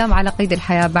محظوظ ما دام على قيد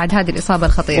الحياة بعد هذه الإصابة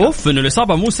الخطيرة. أوف إنه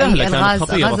الإصابة مو سهلة، كانت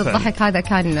خطيرة. غاز الضحك هذا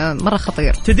كان مرة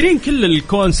خطير. تدرين كل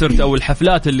الكونسرت أو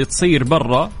الحفلات اللي تصير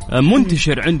برا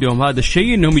منتشر عندهم هذا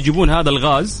الشيء، إنهم يجيبون هذا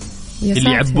الغاز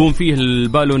اللي يعبون فيه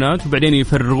البالونات وبعدين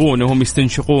يفرغونه وهم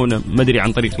يستنشقونه ما أدري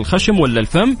عن طريق الخشم ولا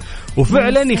الفم،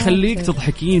 وفعلا يخليك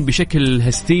تضحكين بشكل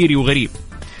هستيري وغريب.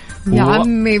 يا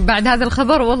عمي بعد هذا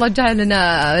الخبر والله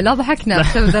جعلنا لا ضحكنا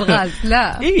بسبب الغاز.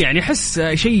 لا إيه يعني حس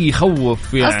شيء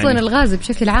يخوف يعني. أصلا الغاز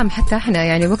بشكل عام حتى إحنا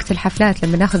يعني وقت الحفلات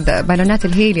لما ناخذ بالونات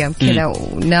الهيليوم كذا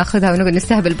وناخذها ونقعد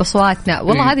نستهبل بصواتنا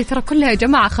والله هذه ترى كلها يا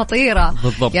جماعة خطيرة.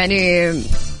 بالضبط. يعني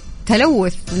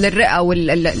تلوث للرئة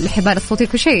والحبال الصوتية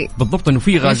كل شيء. بالضبط إنه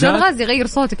في غازات. الغاز يغير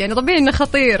صوتك يعني طبيعي إنه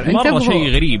خطير. مرة شيء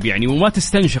غريب يعني، وما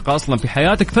تستنشق أصلا في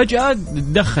حياتك فجأة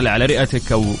تدخل على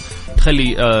رئتك أو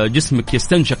تخلي جسمك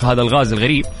يستنشق هذا الغاز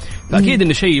الغريب. فأكيد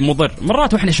إنه شيء مضر.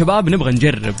 مرات وإحنا شباب نبغى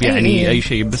نجرب يعني أي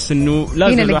شيء، بس إنه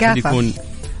لازم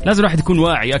الواحد يكون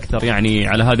واعي أكثر يعني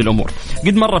على هذه الأمور.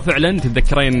 قد مرة فعلا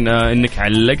تتذكرين إنك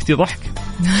علقتي ضحك؟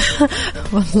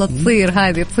 والله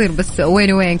تصير بس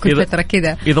وين كل فترة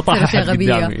كذا إذا طاح أحد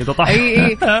قدامي، إذا طاح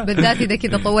بالذات إذا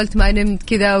كذا طولت ما نمت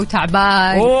كذا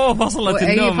وتعبان. فصلت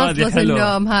النوم هذه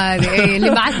حلوة. النوم هذه اللي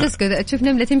ما عاد تسكت، تشوف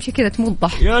نملة تمشي كذا تموت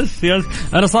ضحك. يس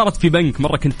أنا صارت في بنك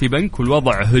مرة، كنت في بنك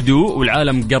والوضع هدوء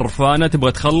والعالم قرفانة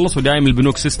تبغى تخلص، ودائما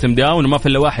البنوك سيستم داون وما في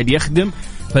إلا واحد يخدم.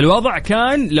 فالوضع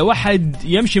كان لو واحد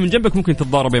يمشي من جنبك ممكن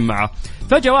تتضاربين معه.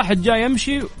 فجأة واحد جاي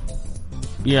يمشي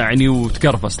يعني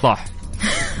وتكرفس طاح.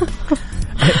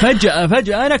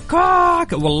 فجأة أنا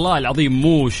والله العظيم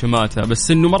مو شماتة،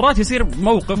 بس إنه مرات يصير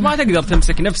موقف ما تقدر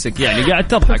تمسك نفسك يعني قاعد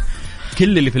تضحك.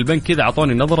 كل اللي في البنك كذا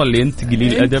عطوني نظرة اللي أنت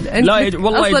قليل أدب. لا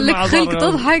والله أصلا لك خلق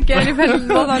تضحك يعني في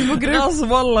الوضع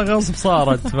المقرف. غصب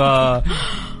صارت.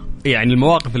 يعني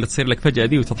المواقف اللي تصير لك فجأة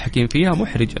دي وتضحكين فيها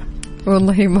محرجة.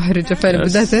 والله محرجة فعلا،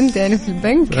 بدأت أنت يعني في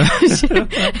البنك.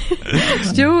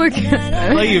 جوك.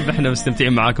 طيب احنا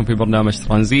مستمتعين معاكم في برنامج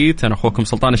ترانزيت. أنا أخوكم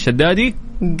سلطان الشدادي،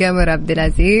 قمر عبد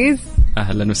العزيز.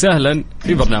 أهلا وسهلا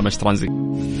في برنامج ترانزيت.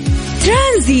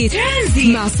 ترانزيت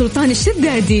مع سلطان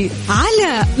الشدادي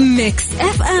على ميكس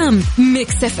اف ام.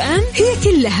 ميكس اف ام هي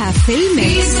كلها في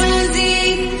الميكس.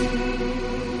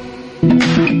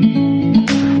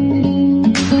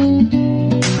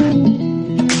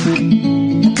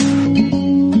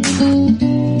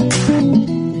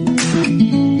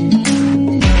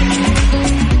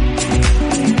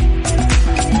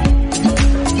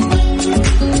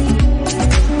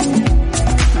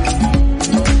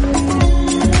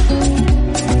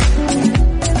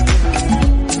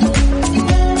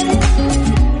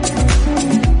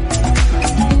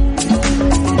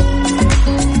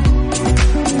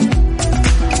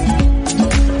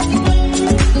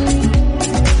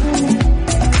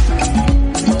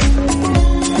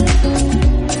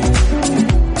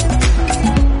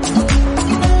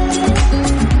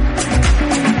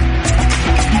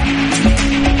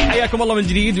 الله من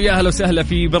جديد ويا أهلا وسهلا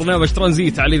في برنامج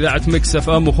ترانزيت على إذاعة ميكس اف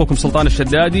ام. أخوكم سلطان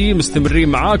الشدادي مستمرين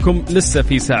معاكم لسه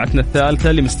في ساعتنا الثالثة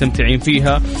اللي مستمتعين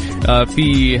فيها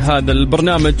في هذا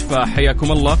البرنامج،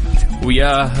 فحياكم الله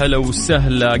ويا هلا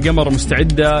وسهلا. قمر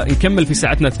مستعدة نكمل في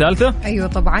ساعتنا الثالثة؟ أيوة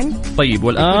طبعا. طيب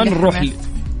والآن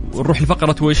نروح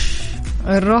لفقرة وش؟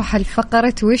 نروح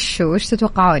لفقرة وش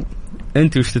تتوقعون؟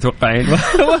 انت وش تتوقعين؟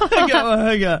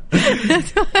 وهقا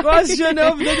question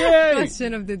of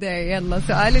the day. يلا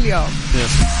سؤال اليوم.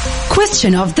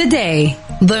 question of the day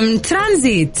ضمن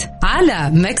ترانزيت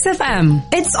على ميكس اف ام.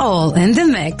 It's all in the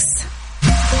mix.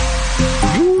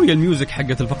 يا الميوزك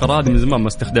حقت الفقرة هذه من زمان ما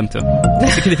استخدمته،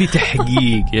 بس كذا في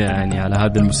تحقيق يعني على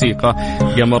هذه الموسيقى.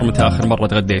 قمر متى آخر مرة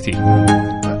تغديتي؟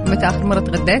 متى آخر مرة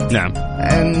تغديت؟ نعم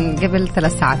قبل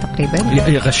 3 ساعات تقريبا.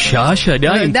 يا غشاشة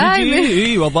دايم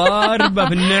تجي وضاربة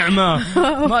في النعمة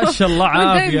ما شاء الله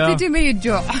عافية. دايم تجي ميت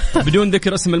جوع. بدون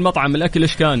ذكر اسم المطعم، الأكل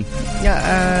إيش كان؟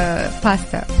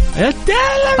 باستا.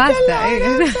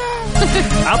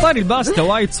 عطاني الباستا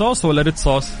وايت صوص ولا ريد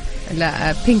صوص؟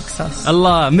 لا بينك صوص.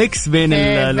 الله ميكس بين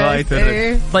الوايت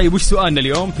والريد. طيب وش سؤالنا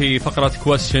اليوم في فقرة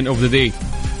question of the day؟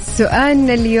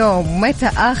 سؤالنا اليوم متى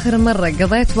آخر مرة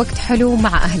قضيت وقت حلو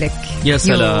مع أهلك؟ يا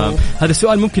سلام. هذا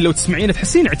السؤال ممكن لو تسمعين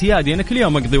تحسين اعتيادي. أنا كل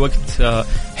يوم أقضي وقت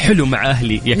حلو مع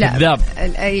أهلي. يا كذاب.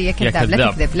 يا كذاب.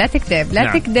 لا تكذب.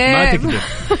 ما تكذب.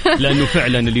 لأنه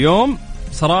فعلا اليوم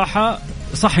صراحة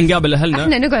صح نقابل أهلنا،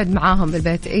 احنا نقعد معاهم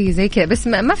بالبيت زي كذا، بس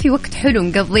ما في وقت حلو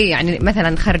نقضيه. يعني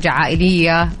مثلا خرجة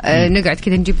عائلية، نقعد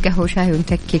كذا نجيب قهوة وشاي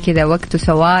ونتكي كذا وقت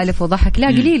وسوالف وضحك. لا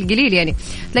قليل يعني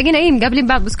تلاقينا مقابلين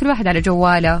بعض بس كل واحد على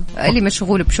جواله، اللي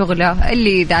مشغول بشغله،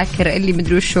 اللي ذاكر، اللي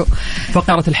مدري وشو.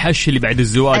 فقرة الحش اللي بعد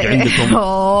الزواج عندكم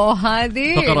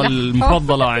هذه فقرة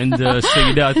المفضلة عند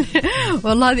السيدات.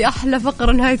 والله هذه أحلى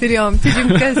فقرة نهاية اليوم، تجي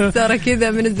مكسرة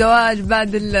كذا من الزواج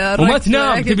بعد وما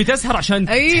تنام، تبي تسهر عشان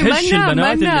تحش البنات.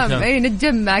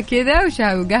 نتجمع كذا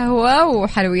وشاي وقهوة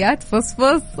وحلويات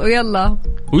فصفص ويلا.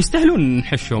 ويستاهلون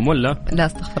نحشهم ولا لا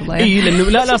استغفر الله. لأنه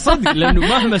لا صدق، لأنه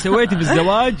مهما سويتي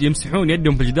بالزواج يمسحون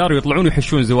يدهم في الجدار ويطلعون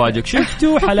يحشون زواجك.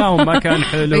 شفتوا حلاهم ما كان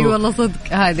حلو. والله صدق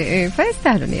هذه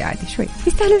فيستاهلون يعني شوي،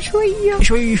 يستاهلون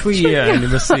شوي يعني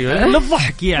بس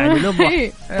للضحك يعني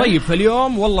للضحك. طيب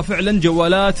فاليوم والله فعلا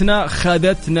جوالاتنا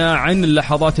خذتنا عن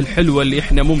اللحظات الحلوة اللي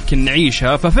احنا ممكن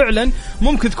نعيشها. ففعلا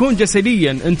ممكن تكون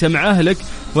جسديا انت مع اهلك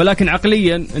ولكن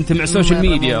عقليا انت مع السوشيال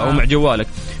ميديا او مع جوالك.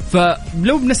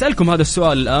 فلو بنسألكم هذا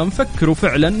السؤال الآن، فكروا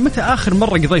فعلا متى آخر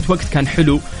مرة قضيت وقت كان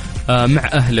حلو مع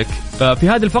أهلك. في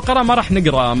هذه الفقرة ما راح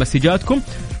نقرأ مسجاتكم،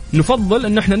 نفضل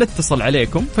أن احنا نتصل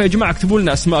عليكم. فيا جماعة اكتبوا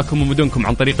لنا أسماءكم ومدنكم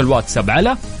عن طريق الواتساب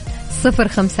على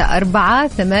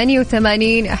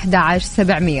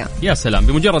 0548811700. يا سلام،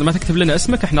 بمجرد ما تكتب لنا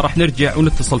اسمك احنا راح نرجع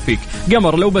ونتصل فيك.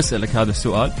 قمر لو بسألك هذا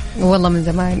السؤال، والله من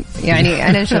زمان يعني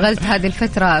أنا انشغلت هذه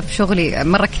الفترة في شغلي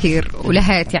مرة كثير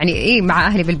ولهيت يعني مع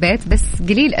أهلي بالبيت، بس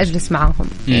قليل أجلس معاهم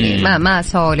يعني ما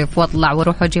أسولف واطلع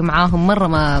واروح واجي معاهم، مرة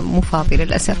مو فاضي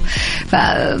للأسف.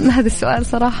 فهذا السؤال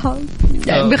صراحة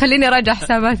يعني بيخليني أراجع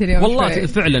حساباتي اليوم والله شوي.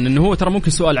 فعلا إنه هو ترى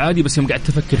ممكن سؤال عادي، بس يوم قاعد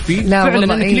تفكر فيه فعلا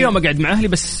أنا كل يوم أقعد مع أهلي،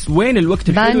 بس وين الوقت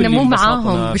الحلو اللي مو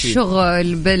معاهم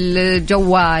بالشغل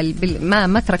بالجوال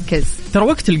ما تركز. ترى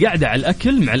وقت القعدة على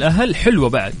الأكل مع الأهل حلوة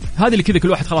بعد، هذه اللي كذا كل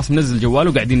واحد خلاص منزل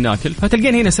جواله وقاعدين ناكل،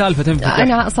 فتلقين هنا سالفة تنفتح.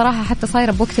 أنا صراحة حتى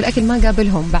صايرة بوقت الأكل ما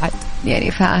قابلهم بعد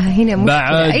يعني، فهنا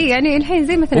مشكلة. أي يعني الحين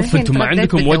زي مثلا الحين أنتم ما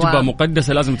عندكم وجبة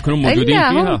مقدسة لازم تكونون موجودين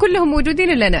فيها؟ هم كلهم موجودين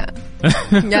إلا أنا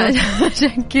يعني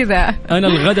عشان كذا أنا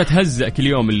الغداء تهزأ كل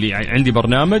يوم اللي عندي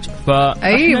برنامج،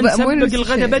 فإحنا نسبق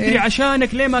الغداء بدري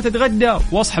عشانك ليه ما تتغدى،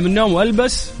 واصحى من النوم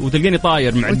والبس وتلقيني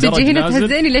طاير مع الدرج وتجي هنا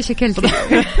تهزيني ليش أكلت.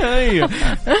 أيوه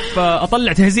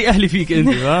فأطلع تهزي أهلي فيك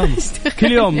أنت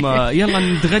كل يوم يلا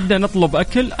نتغدى نطلب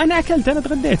أكل، أنا أكلت أنا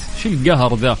تغديت، شو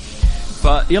القهر ذا.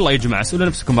 فيلا يا جماعة اسألوا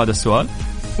نفسكم هذا السؤال.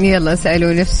 يلا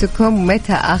اسألوا نفسكم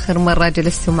متى آخر مرة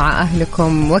جلستوا مع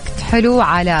أهلكم وقت حلو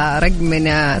على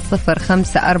رقمنا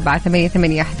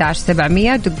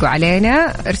 0548811700. دقوا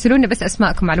علينا، ارسلوا لنا بس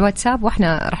أسماءكم على الواتساب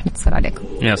وإحنا راح نتصل عليكم.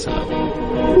 يا سلام.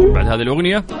 بعد هذه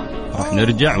الأغنية راح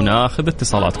نرجع وناخذ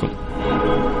اتصالاتكم.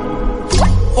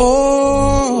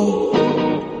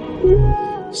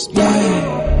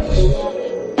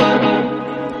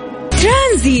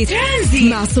 ترانزيت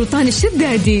مع سلطان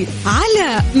الشدادي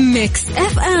على ميكس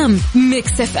اف ام.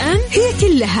 ميكس اف ام هي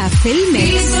كلها في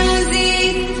الميكس.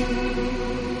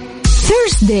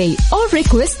 Thursday or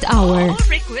request hour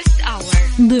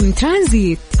ضمن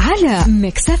ترانزيت على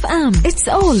ميكس اف ام. It's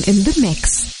all in the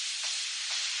mix.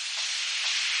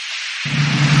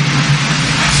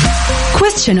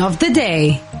 Question of the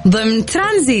day ضمن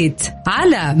ترانزيت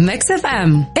على ميكس اف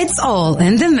ام. It's all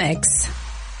in the mix.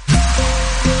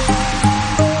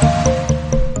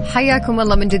 حياكم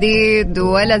الله من جديد،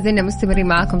 ولا زلنا مستمرين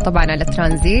معاكم طبعا على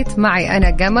ترانزيت. معي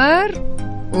أنا قمر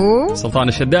سلطان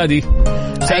الشدادي.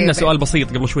 سألنا سؤال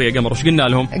بسيط قبل شوية قمر، وش قلنا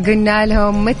لهم؟ قلنا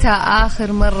لهم متى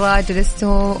آخر مرة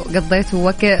جلستوا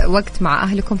قضيتوا وقت مع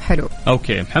أهلكم حلو؟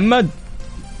 أوكي محمد.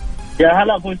 يا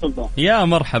هلا أخوي سلطان. يا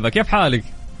مرحبا، كيف حالك؟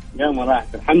 يا مرحبا،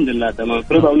 الحمد لله تمام،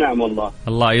 رضا ونعم والله.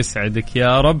 الله يسعدك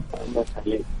يا رب. الله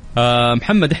يخليك.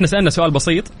 محمد، احنا سألنا سؤال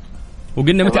بسيط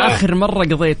وقلنا متى آخر مرة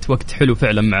قضيت وقت حلو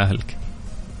فعلا مع أهلك؟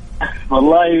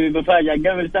 والله بفاجأ،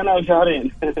 قبل سنة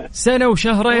وشهرين. سنة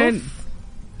وشهرين؟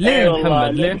 ليه يا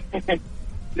محمد ليه؟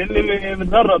 لأني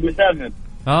متغرب مسافر.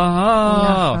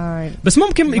 بس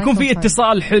ممكن يكون في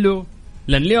اتصال حلو،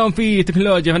 لأن اليوم في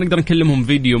تكنولوجيا فنقدر نكلمهم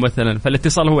فيديو مثلا،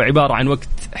 فالاتصال هو عبارة عن وقت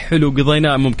حلو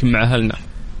قضيناه ممكن مع أهلنا.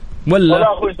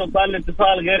 ولا أخوي سلطان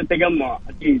الاتصال غير تجمع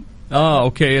أكيد.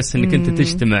 أوكي، يس إنك أنت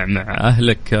تجتمع مع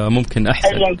أهلك ممكن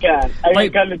أحسن. أيا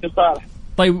كان الاتصال.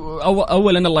 طيب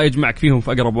أولا الله يجمعك فيهم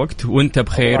في أقرب وقت وأنت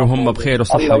بخير وهم بخير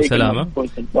وصحة وسلامة.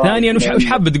 ثانيا وش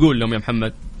حاب تقول لهم يا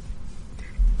محمد؟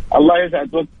 الله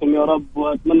يسعد وقتكم يا رب،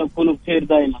 وأتمنى تكونوا بخير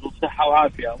دائما وصحة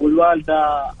وعافية، والوالدة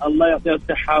الله يعطيها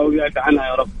الصحة ويعفى عنها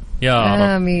يا رب. يا رب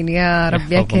آمين يا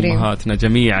رب يا كريم. أمهاتنا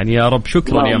جميعا يا رب.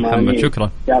 شكرا يا محمد. آمين.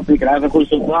 شكرا، يعطيك العافية كل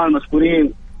سلطان،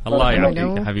 مشكورين. الله يعطيك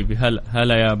يا حبيبي.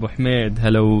 هلا يا أبو حميد،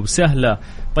 هلا وسهلا.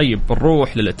 طيب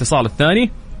نروح للاتصال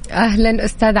الثاني. أهلا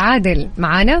أستاذ عادل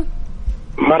معنا.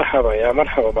 مرحبا، يا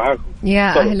مرحبا معاكم.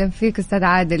 يا أهلا فيك أستاذ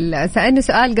عادل. سألني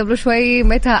سؤال قبل شوي،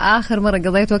 متى آخر مرة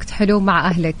قضيت وقت حلو مع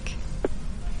أهلك؟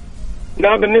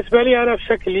 لا بالنسبة لي أنا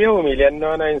بشكل يومي،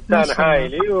 لأنه أنا إنسان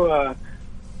عائلي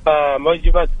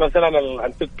وموجبات مثلا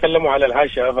أنتم تتكلموا على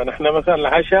العشاء، فنحن مثلا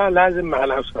العشاء لازم مع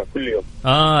الأسرة كل يوم.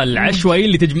 العشوائي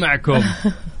اللي تجمعكم.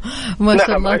 ما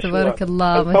شاء الله تبارك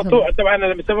الله. طبعا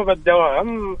أنا بسبب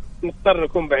الدوام نضطر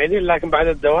نكون بعيدين، لكن بعد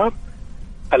الدوام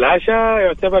العشاء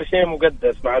يعتبر شيء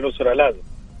مقدس مع الأسرة لازم.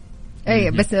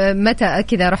 أي بس متى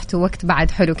كذا رحتوا وقت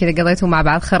بعد حلو كذا قضيتوا مع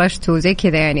بعض، خرجتوا زي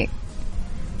كذا يعني؟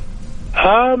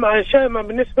 مع الشيء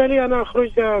بالنسبة لي أنا أخرج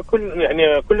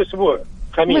كل أسبوع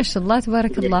خميس. ما شاء الله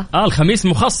تبارك الله. الخميس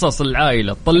مخصص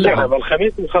للعائلة تطلعوا. نعم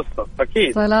الخميس مخصص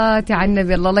أكيد. صلاتي على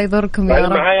النبي، الله يضركم يا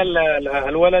رب. معايا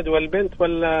الولد والبنت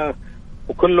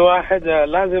وكل واحد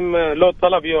لازم له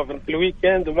طلب يوم في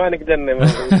الويكند، وما نقدر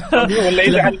ولا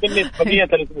يزعل مني قضية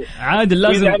الأسبوع. عاد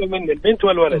لازم يزعلوا مني البنت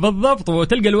والولد. بالضبط،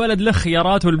 وتلقى الولد له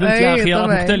خيارات والبنت لها خيارات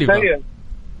مختلفة.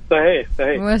 صحيح.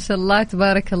 ما شاء الله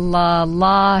تبارك الله،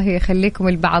 الله يخليكم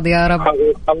البعض يا رب.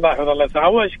 الله يحفظ الله.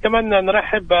 أول كمان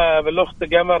نرحب بالأخت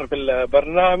قمر في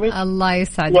البرنامج. الله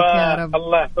يسعدك يا رب.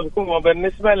 الله يحفظكم.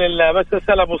 وبالنسبة بس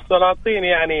أبو السلاطين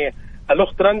يعني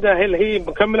الأخت رندا، هل هي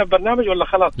مكملة البرنامج ولا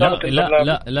خلاص؟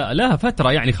 لا لها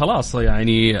فترة يعني خلاص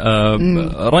يعني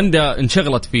رندا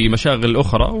انشغلت في مشاغل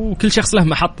أخرى، وكل شخص له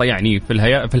محطة يعني في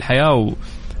الحياة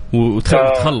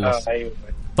وتخلص. أيوة.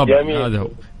 طبعا هذا هو.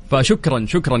 فشكرا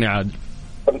يا عادل.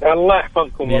 الله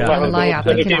يحفظكم. الله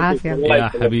يعطيك العافية يا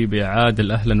حبيبي يا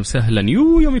عادل. أهلا وسهلا.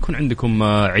 يوم يكون عندكم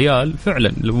عيال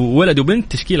فعلا ولد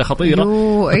وبنت تشكيلة خطيرة،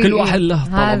 كل واحد له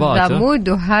طلبات. هذا مود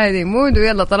وهذه مود،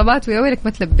 ويلا طلبات ويا ويلك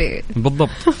ما تلبي.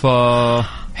 بالضبط.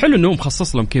 فحلو انه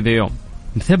مخصص لهم كذا يوم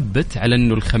مثبت على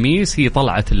انه الخميس هي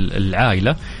طلعة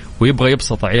العائلة ويبغى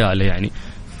يبسط عياله يعني.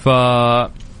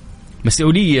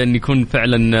 مسؤولية أن يكون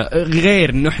فعلا غير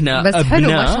إنه إحنا بس أبناء.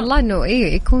 حلو ما شاء الله إنه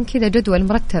يكون كذا جدول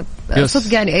مرتب.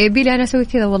 صدق يعني يبيلي أنا أسوي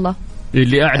كذا والله.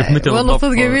 اللي أعرف متى والله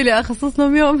صدق يبيلي أخصص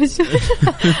لهم يوم.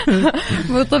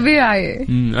 مو طبيعي.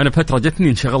 أنا فترة جتني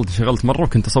انشغلت مرة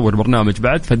وكنت أصور برنامج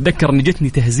بعد، فأتذكر إني جتني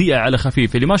تهزيئة على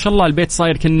خفيف اللي ما شاء الله البيت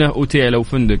صاير كأنه أوتيل أو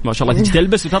فندق، ما شاء الله تجي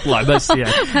تلبس وتطلع بس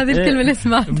يعني. هذه الكلمة اللي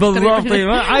اسمها بالضبط.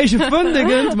 عايش في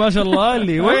فندق أنت ما شاء الله،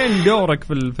 اللي وين دورك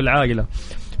في العائلة.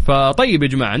 فطيب يا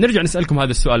جماعة نرجع نسألكم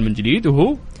هذا السؤال من جديد،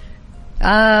 وهو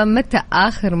متى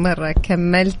آخر مرة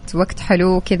كملت وقت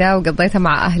حلو كذا وقضيتها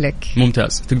مع أهلك؟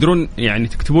 ممتاز. تقدرون يعني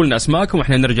تكتبوا لنا أسماءكم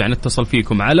وإحنا نرجع نتصل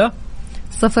فيكم على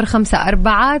 0548811700.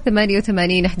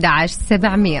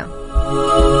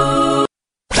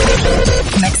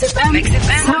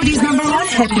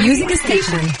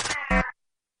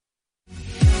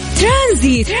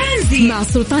 ترانزيت مع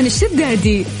سلطان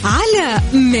الشدادي على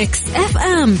ميكس اف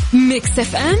ام. ميكس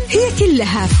اف ام هي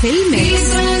كلها في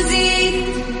الميكس.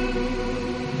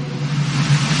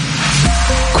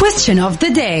 Question of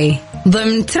the day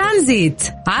ضمن ترانزيت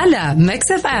على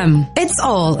ميكس اف ام. It's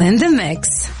all in the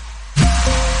mix.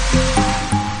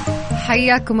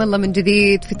 حياكم الله من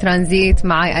جديد في ترانزيت.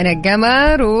 معي أنا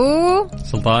قمر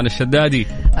سلطان الشدادي.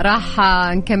 راح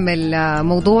نكمل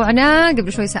موضوعنا.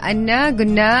 قبل شوي سألنا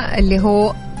قلنا اللي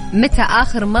هو متى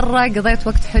آخر مرة قضيت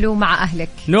وقت حلو مع أهلك؟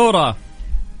 نورة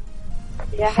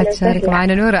حتشارك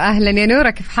معنا. نورة أهلا يا نورة،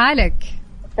 كيف حالك؟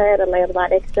 بخير الله يرضى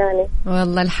عليك ثاني.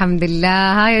 والله الحمد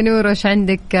لله. هاي نور، وش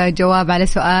عندك جواب على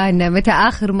سؤالنا متى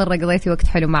آخر مرة قضيتي وقت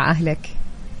حلو مع أهلك؟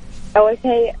 أول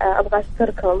شيء أبغى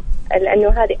أشكركم لأنه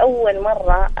هذه أول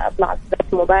مرة أطلع في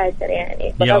بث مباشر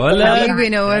يعني. يا ولا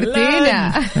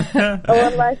نورتينا.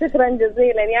 والله شكرا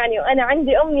جزيلا يعني. وأنا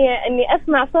عندي أمنية إني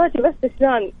أسمع صوتي بس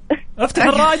شلون. افتح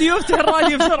الراديو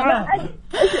بسرعة.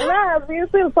 ما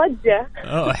بيصير صجة.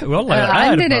 والله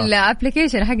عندنا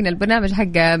الابليكيشن حقنا، البرنامج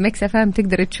حق ميكس اف ام،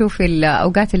 تقدر تشوف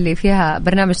الأوقات اللي فيها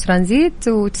برنامج ترانزيت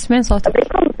وتسمعين صوتك.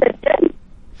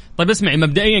 طيب اسمعي،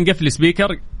 مبدئيا قفلي سبيكر،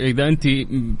 إذا أنت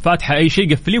فاتحة أي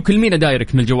شيء قفليه وكلمينا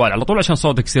دايركت من الجوال على طول عشان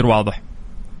صوتك يصير واضح.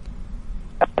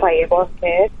 طيب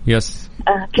أوكي. يس.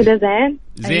 كده زين.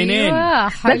 زينين. أيوة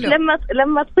حلو. بس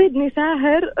لما تصيدني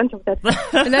ساهر أنت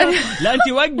لا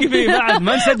أنت وقفي بعد،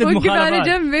 ما نسدد مخالفات. وقفي أنا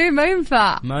جنبي، ما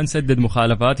ينفع. ما نسدد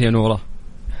مخالفات يا نورة.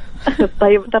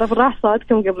 طيب ترى راح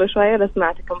صوتكم قبل شوية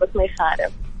لسمعتكم بس ما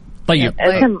يخالف. طيب.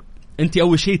 أنت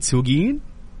أول شيء تسوقين؟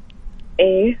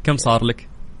 إيه. كم صار لك؟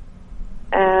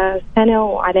 سنة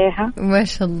وعليها. ما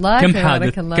شاء الله.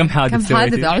 كم حادث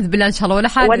أعوذ بالله إن شاء الله ولا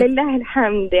حادث. ولله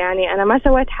الحمد يعني أنا ما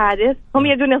سويت حادث، هم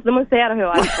يجون يصدمون سيارة في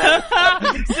واقفة.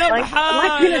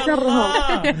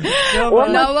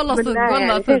 والله صدق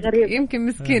والله صدق. يمكن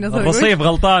مسكينة صدق. الرصيف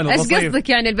غلطان. إيش قصدك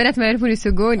يعني البنات ما يعرفون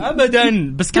يسوقون؟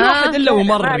 أبدا، بس كل واحد إلا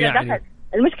ومر يعني.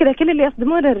 المشكلة كل اللي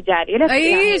يصدمون الرجال.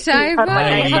 أي شايفة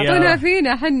يحطونها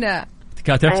فينا حنا.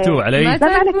 كاتفتوا علي ما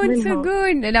تعرفون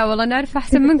تسوقون. لا والله نعرف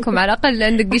أحسن منكم، على الأقل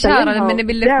عندك إشارة لما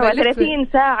نبي نلف 30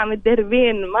 ساعة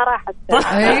متدربين ما راح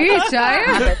الساعة. أي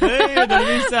شايف.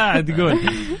 30 ساعة تقول.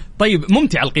 طيب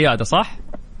ممتع القيادة صح؟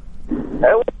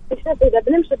 إذا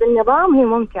بنمشي بالنظام هي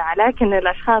ممتعة، لكن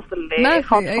الأشخاص اللي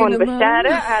يخوفون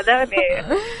بالشارع هذا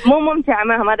مو ممتع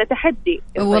معهم، هذا تحدي.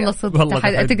 والله صدق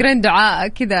تقرين دعاء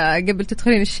كذا قبل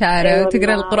تدخلين الشارع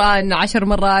وتقرين القرآن 10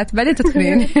 مرات بعدين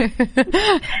تدخلين.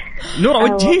 نورا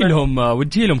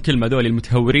وجهي لهم كلمة دول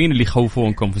المتهورين اللي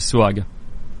يخوفونكم في السواقة.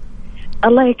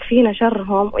 الله يكفينا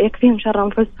شرهم ويكفيهم شر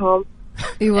أنفسهم.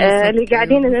 اللي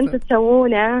قاعدين إن أنتم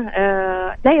تسوونه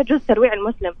لا يجوز ترويع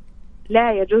المسلم،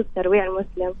 لا يجوز ترويع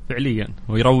المسلم فعليا،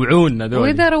 ويروعون ذول.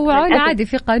 وإذا روعون عادي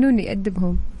في قانون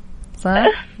يأدبهم صح؟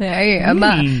 أي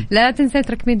ما لا تنسى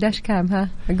تركبين داش كام. ها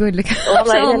أقول لك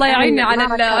الله يعيني على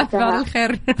فعل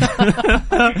الخير.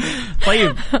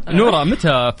 طيب نورا،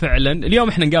 متى فعلا اليوم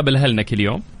احنا نقابل أهلنا كل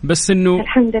يوم، بس إنه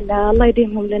الحمد لله الله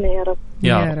يديمهم لنا يا رب.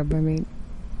 يا رب أمين.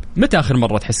 متى آخر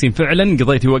مرة تحسين فعلا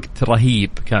قضيتي وقت رهيب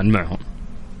كان معهم؟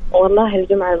 والله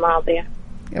الجمعة الماضية.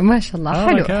 ما شاء الله.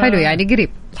 حلو يعني قريب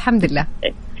الحمد لله.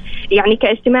 يعني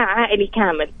كاجتماع عائلي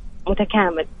كامل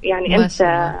متكامل يعني. أنت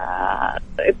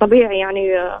طبيعي يعني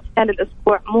خلال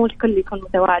الأسبوع مو الكل يكون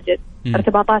متواجد،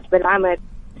 ارتباطات بالعمل،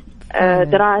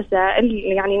 دراسة،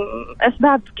 يعني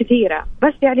أسباب كثيرة،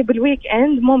 بس يعني بالويك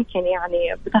إند ممكن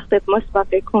يعني بتخطيط مسبق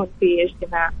يكون في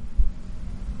اجتماع.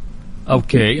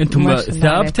 أوكي، أنتم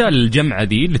ثابتة الجمعة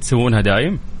دي اللي تسوونها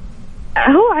دايم؟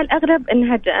 هو على الأغلب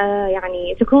إنها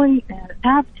يعني تكون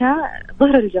ثابتة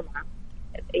ظهر الجمعة،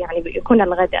 يعني يكون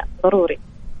الغداء ضروري.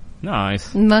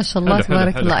 نايس ما شاء الله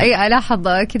تبارك الله. أي ألاحظ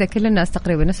كذا كل الناس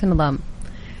تقريبا نفس النظام،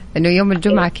 إنه يوم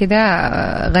الجمعة كذا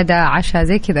غداء عشاء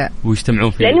زي كذا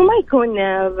ويجتمعون فيه، لأنه ما يكون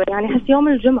يعني حس يوم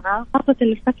الجمعة خاصة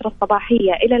الفترة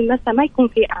الصباحية إلى المساء ما يكون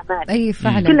فيه أعمال. أي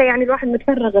فعلا كله يعني الواحد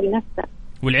متفرغ لنفسه،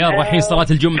 والعيال رايحين صلاة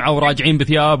الجمعة وراجعين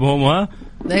بثيابهم. ها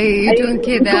أي يجون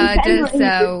كذا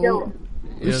جلسة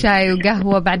وشاي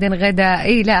وقهوة بعدين غدا.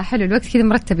 اي لا حلو الوقت كذا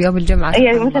مرتب يوم الجمعة.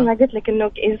 اي مثل ما قلت لك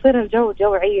انه يصير الجو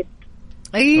جو عيد.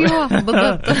 ايوه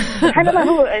بالضبط. سبحان الله،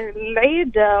 هو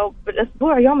العيد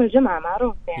بالاسبوع يوم الجمعة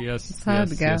معروف يعني.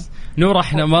 صادقة. نورا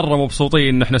احنا مرة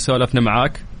مبسوطين ان احنا سولفنا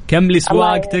معاك. كملي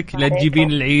سواقتك لا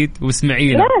تجيبين العيد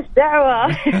واسمعينا. لا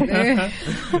دعوة.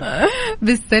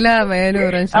 بالسلامة يا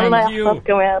نورا ان شاء الله. الله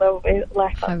يحفظكم يا رب. الله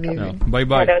يحفظكم حبيبي. باي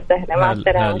باي. مع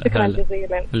السلامة. شكرا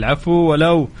جزيلا. العفو.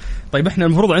 ولو طيب احنا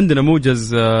المفروض عندنا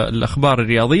موجز الاخبار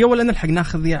الرياضية ولا نلحق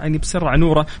ناخذ يعني بسرعة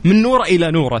نورا من نورا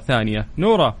الى نورا ثانية؟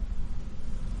 نورا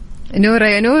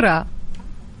يا نورا.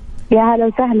 يا هلا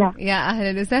وسهلا. يا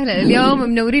اهلا وسهلا. اليوم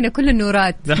منورين كل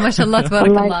النورات ما شاء الله تبارك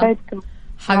الله.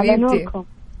 الله يسعدكم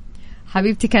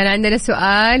حبيبتي كان عندنا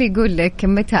سؤال يقول لك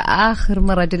متى آخر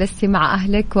مرة جلستي مع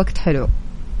أهلك وقت حلو؟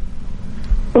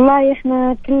 والله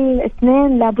إحنا كل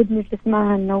اثنين لابد نجلس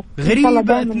معهن.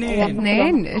 غريبة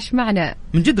اثنين إيش معنى؟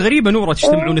 من جد غريبة نورة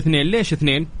تجتمعون اثنين. ليش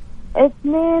اثنين؟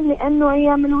 لأنه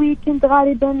أيام الويكند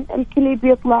غالبا الكل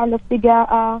بيطلع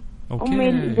لأصدقائه.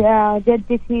 أمي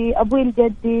جدتي أبوي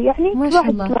الجدي يعني كل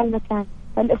واحد في المكان،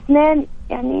 فالاثنين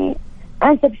يعني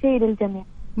أنسب شيء للجميع.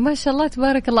 ما شاء الله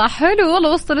تبارك الله. حلو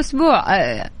والله. وسط الأسبوع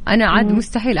أنا عاد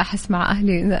مستحيل أحس مع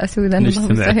أهلي إذا أسوي ذا.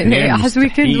 مستحيل. أحس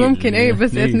ويكند ممكن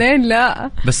بس اثنين لا.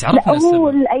 بس عرفنا هو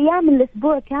الأيام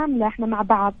الأسبوع كاملة إحنا مع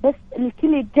بعض، بس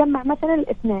الكل يتجمع مثلا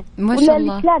الاثنين. ما شاء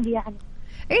الله. الكلاب يعني.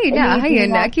 لا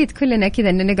هي أكيد كلنا كذا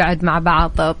إن نقعد مع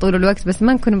بعض طول الوقت، بس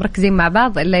ما نكون مركزين مع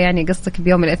بعض إلا يعني قصدك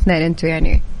بيوم الاثنين أنتوا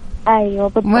يعني. أيوة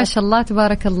بالضبط. ما شاء الله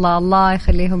تبارك الله. الله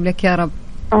يخليهم لك يا رب.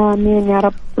 آمين يا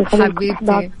رب.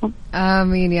 حبيبتي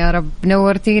آمين يا رب.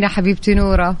 نورتينا حبيبتي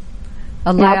نورة.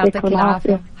 الله يعطيك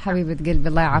العافية حبيبة قلبي.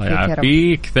 الله يعافيك يا رب.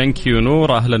 يعافيك. ثانك يو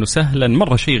نورة. أهلا وسهلا.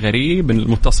 مرة شيء غريب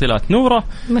المتصلات. نورة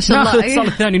ما شاء الله. ناخذ اتصال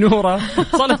الثاني نورة،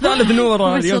 اتصال الثالث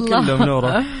نورة. اليوم كلهم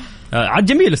نورة. عاد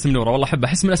جميل اسم نورة والله. أحب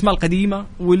أحس من الأسماء القديمة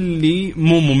واللي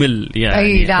مو ممل يعني.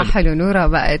 أي لا حلو نورة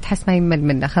بقى تحس ما يمل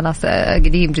منه خلاص.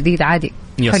 قديم جديد عادي.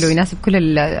 حلو يناسب كل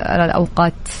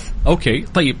الأوقات. اوكي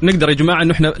طيب نقدر يا جماعه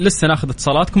انه احنا لسه ناخذ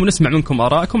اتصالاتكم ونسمع منكم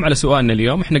ارائكم على سؤالنا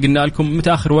اليوم. احنا قلنا لكم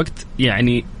متى اخر وقت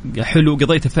يعني حلو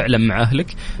قضيته فعلا مع اهلك.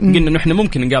 قلنا انه احنا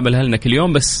ممكن نقابل اهلنا كل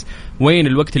يوم، بس وين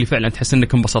الوقت اللي فعلا تحس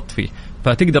انك انبسطت فيه؟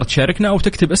 فتقدر تشاركنا او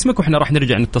تكتب اسمك واحنا راح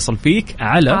نرجع نتصل فيك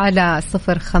على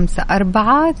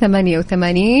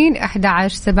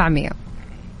 054-88-11700.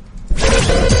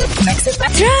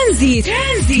 ترانزيت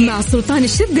مع سلطان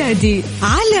الشدادي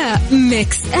على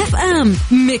ميكس اف ام.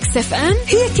 ميكس اف ام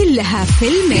هي كلها في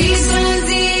الميكس.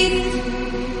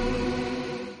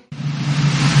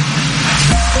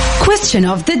 Question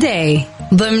of the day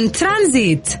ضمن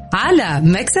ترانزيت على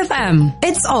ميكس اف ام.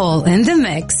 It's all in the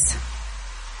mix.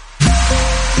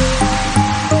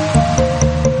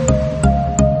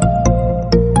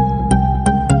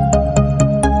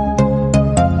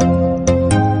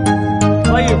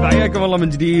 حياكم الله من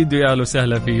جديد ويا اهلا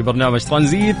وسهلا في برنامج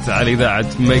ترانزيت على اذاعه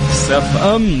ميكس اف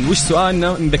ام. وش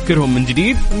سؤالنا؟ نذكرهم من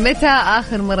جديد. متى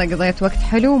اخر مره قضيت وقت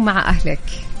حلو مع اهلك؟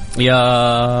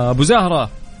 يا ابو زهره.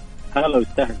 هلا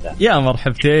وسهلا. يا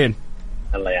مرحبتين.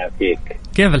 الله يعافيك.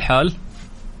 كيف الحال؟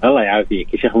 الله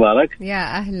يعافيك. ايش اخبارك؟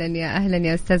 يا اهلا يا اهلا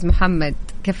يا استاذ محمد،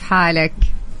 كيف حالك؟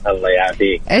 الله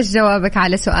يعافيك. ايش جوابك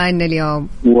على سؤالنا اليوم؟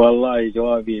 والله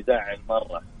جوابي يزعل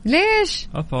مره. ليش؟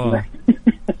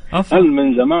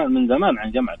 من زمان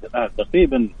عن جامعة الأهل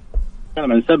تقريبا كان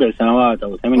من 7 سنوات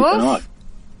أو 8 سنوات.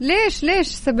 ليش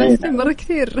 7 سنين مرة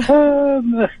كثير.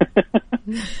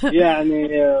 يعني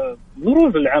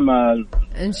ظروف العمل،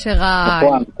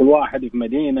 انشغال، كل واحد في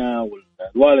مدينة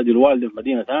والوالد والوالدة في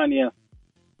مدينة ثانية.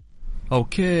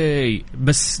 أوكي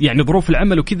بس يعني ظروف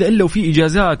العمل وكذا إلا وفي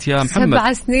إجازات يا محمد.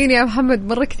 7 سنين يا محمد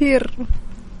مرة كثير.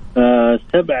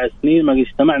 7 سنين ما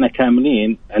اجتمعنا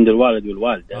كاملين عند الوالد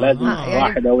والوالدة. لازم يعني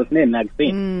 1 أو 2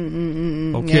 ناقصين.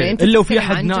 أوكي يعني إلا وفي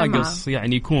أحد ناقص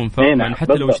يعني يكون فاهم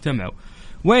حتى لو اجتمعوا.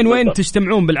 وين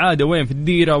تجتمعون بالعادة؟ وين في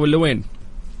الديرة ولا وين؟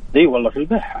 دي والله في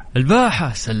الباحة.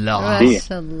 الباحة سلام. ما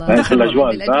شاء الله. داخل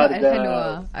الأجواء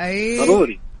الحلوة.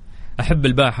 ضروري. أحب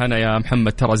الباحة أنا يا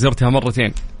محمد، ترى زرتها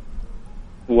مرتين.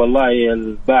 والله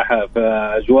الباحة في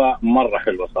أجواء مرة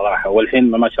حلوة صراحة،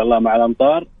 والحين ما شاء الله مع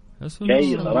الأمطار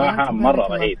شيء صراحة مرة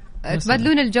رهيب.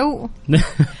 تبادلون الجو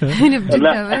هنا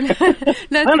بجدة.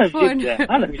 لا تكفون.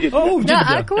 أنا في جدة.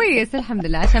 لا كويس الحمد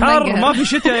لله عشان ما في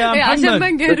شتاء يا محمد. عشان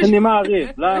ما نقهر. بس إني ما أغيب.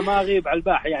 لا ما أغيب على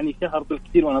الباحة يعني شهر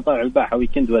بالكثير وأنا طالع الباحة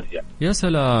ويكند وارجع. يا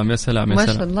سلام يا سلام يا ما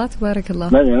سلام. شاء الله تبارك الله.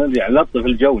 نرجع لطف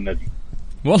الجو نبي.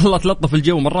 والله تلطف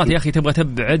الجو مرات يا أخي. تبغى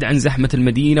تبعد عن زحمة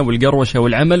المدينة والقروشة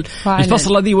والعمل.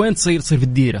 الفصلة دي وين تصير في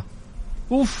الديرة.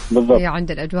 اوف بالضبط. هي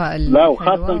عند الاجواء. لا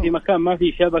وخاصه في مكان ما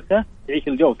في شبكه تعيش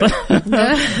الجو.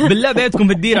 بالله بيتكم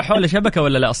في الديره حول شبكه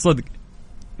ولا لا؟ الصدق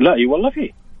لا اي والله فيه.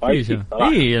 اي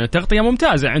تغطيه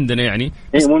ممتازه عندنا يعني.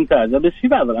 اي ممتازه بس في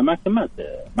بعض الاماكن ما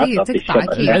تقطع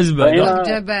اكيد. العزبه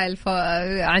جبل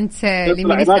عند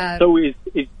يمين يسار ما تسوي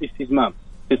استجمام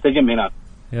تستجم هناك.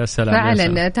 يا سلام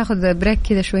فعلا تاخذ بريك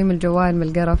كذا شوي من الجوال من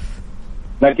القرف.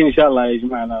 لكن ان شاء الله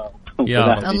يجمعنا.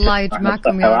 الله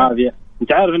يجمعكم يا رب.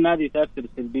 انت عارف ان هذه تأثر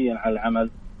سلبيا على العمل.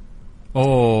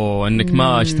 انك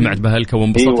ما اجتمعت باهلك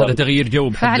وانبسطت. هذا تغيير جو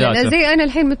بحد ذاته. فعلا زي انا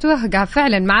الحين متوهقه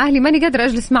فعلا مع اهلي، ماني قادره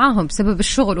اجلس معاهم بسبب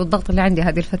الشغل والضغط اللي عندي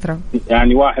هذه الفتره.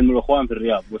 يعني واحد من الاخوان في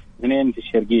الرياض واثنين في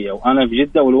الشرقيه وانا في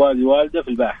جده والوالد والوالده في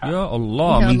الباحه. يا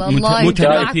الله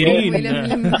متناثرين.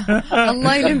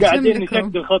 الله يلم قاعدين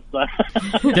نشكل الخطه.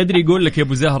 تدري يقول لك يا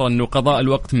ابو زهره انه قضاء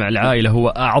الوقت مع العائله هو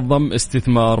اعظم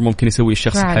استثمار ممكن يسويه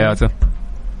الشخص في حياته.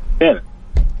 فعلا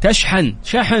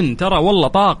شحن ترى والله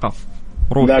طاقة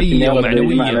روحية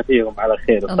ومعنوية. على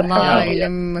خير. الله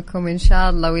يلمكم إن شاء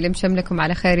الله ويلم شملكم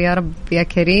على خير يا رب يا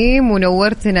كريم.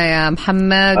 ونورتنا يا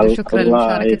محمد وشكرا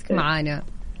لمشاركتك معنا.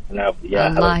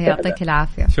 الله يعطيك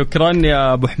العافية. شكرا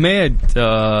يا أبو حميد.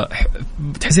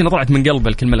 تحسين طلعت من قلبه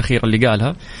الكلمة الأخيرة اللي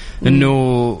قالها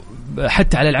إنه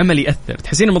حتى على العمل يأثر،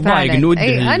 تحسين متضايق إنه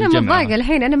ودي الجمعة. أنا متضايقة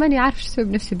الحين، أنا ماني عارف شو أسوي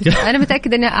بنفسي أنا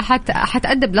متأكدة إني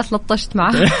حتأدب لا تلطشت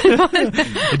معه.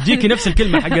 تجيكي نفس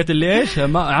الكلمة حقت ليش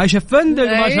عايشة فندق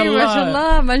ما شاء الله. ما شاء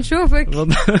الله ما نشوفك.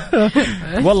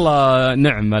 والله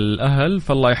نعم الأهل،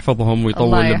 فالله يحفظهم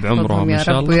ويطول بعمرهم إن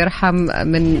شاء الله ويرحم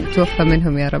من توفى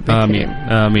منهم يا رب. آمين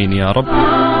آمين يا رب.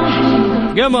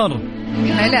 قمر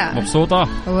هلا، مبسوطة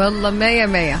والله مية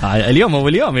مية. اليوم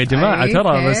أول يوم يا جماعة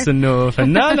ترى، بس إنه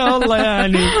فنانة والله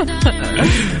يعني.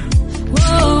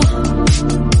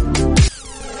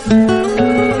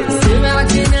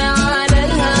 سمعتنا على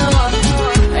الهوى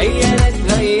هيا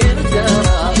نتغير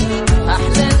ترى،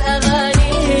 أحلى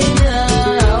الأغاني هنا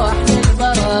وأحلى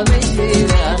البرامج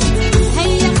هنا،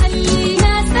 هيا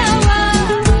خلينا سوا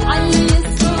علي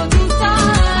الصوت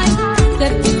وتعال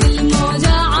ثبت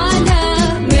الموجة على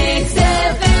ميكس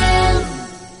اف ام.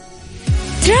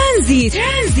 ترانزيت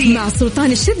مع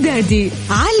سلطان الشدادي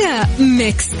على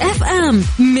ميكس اف ام.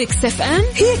 ميكس اف ام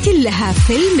هي كلها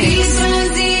في الميكس.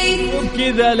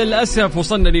 كذا للأسف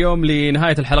وصلنا اليوم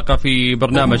لنهاية الحلقة في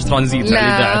برنامج ترانزيت على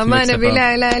إذاعة ما نبي.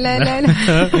 لا لا لا لا, لا.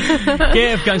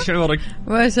 كيف كان شعورك؟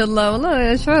 ما شاء الله،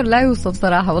 والله شعور لا يوصف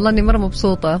صراحة، والله إني مرة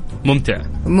مبسوطة.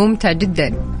 ممتع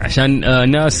جدا، عشان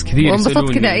ناس كثير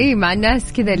وانبسطت كذا مع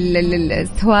الناس كذا،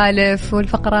 السوالف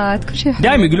والفقرات كل شيء حلو.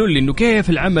 دائما يقولون لي إنه كيف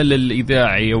العمل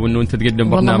الإذاعي أو إنه أنت تقدم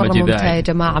برنامج إذاعي. والله مرة ممتع يا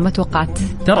جماعة، ما توقعت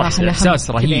ترى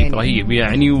إحساس رهيب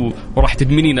يعني وراح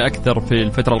تدمنينا أكثر في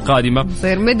الفترة القادمة.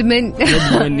 صير مدمن.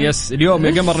 يس. اليوم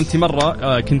يا قمر أنت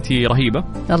مرة كنتي رهيبة،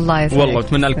 الله يسعدك، والله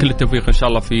أتمنى لك كل التوفيق إن شاء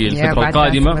الله في الفترة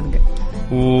القادمة،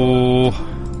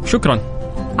 وشكرا.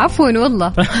 عفوا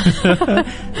والله.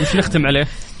 وش نختم عليه؟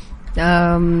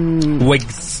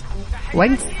 ويجز.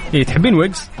 إيه تحبين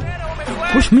ويجز؟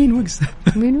 وش مين ويجز؟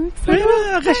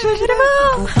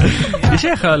 يا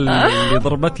شيخ اللي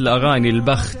ضربت الأغاني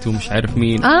البخت ومش عارف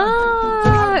مين.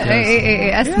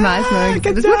 اسمع بس مو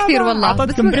كثير والله،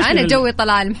 بس انا جوي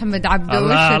طلع محمد عبده،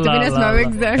 وش تبين اسمع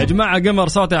ويجز يا جماعه؟ قمر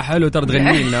صوتها حلو ترى،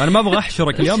 تغني لنا. انا ما ابغى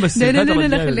احشرك اليوم بس لا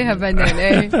خليها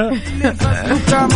بعدين.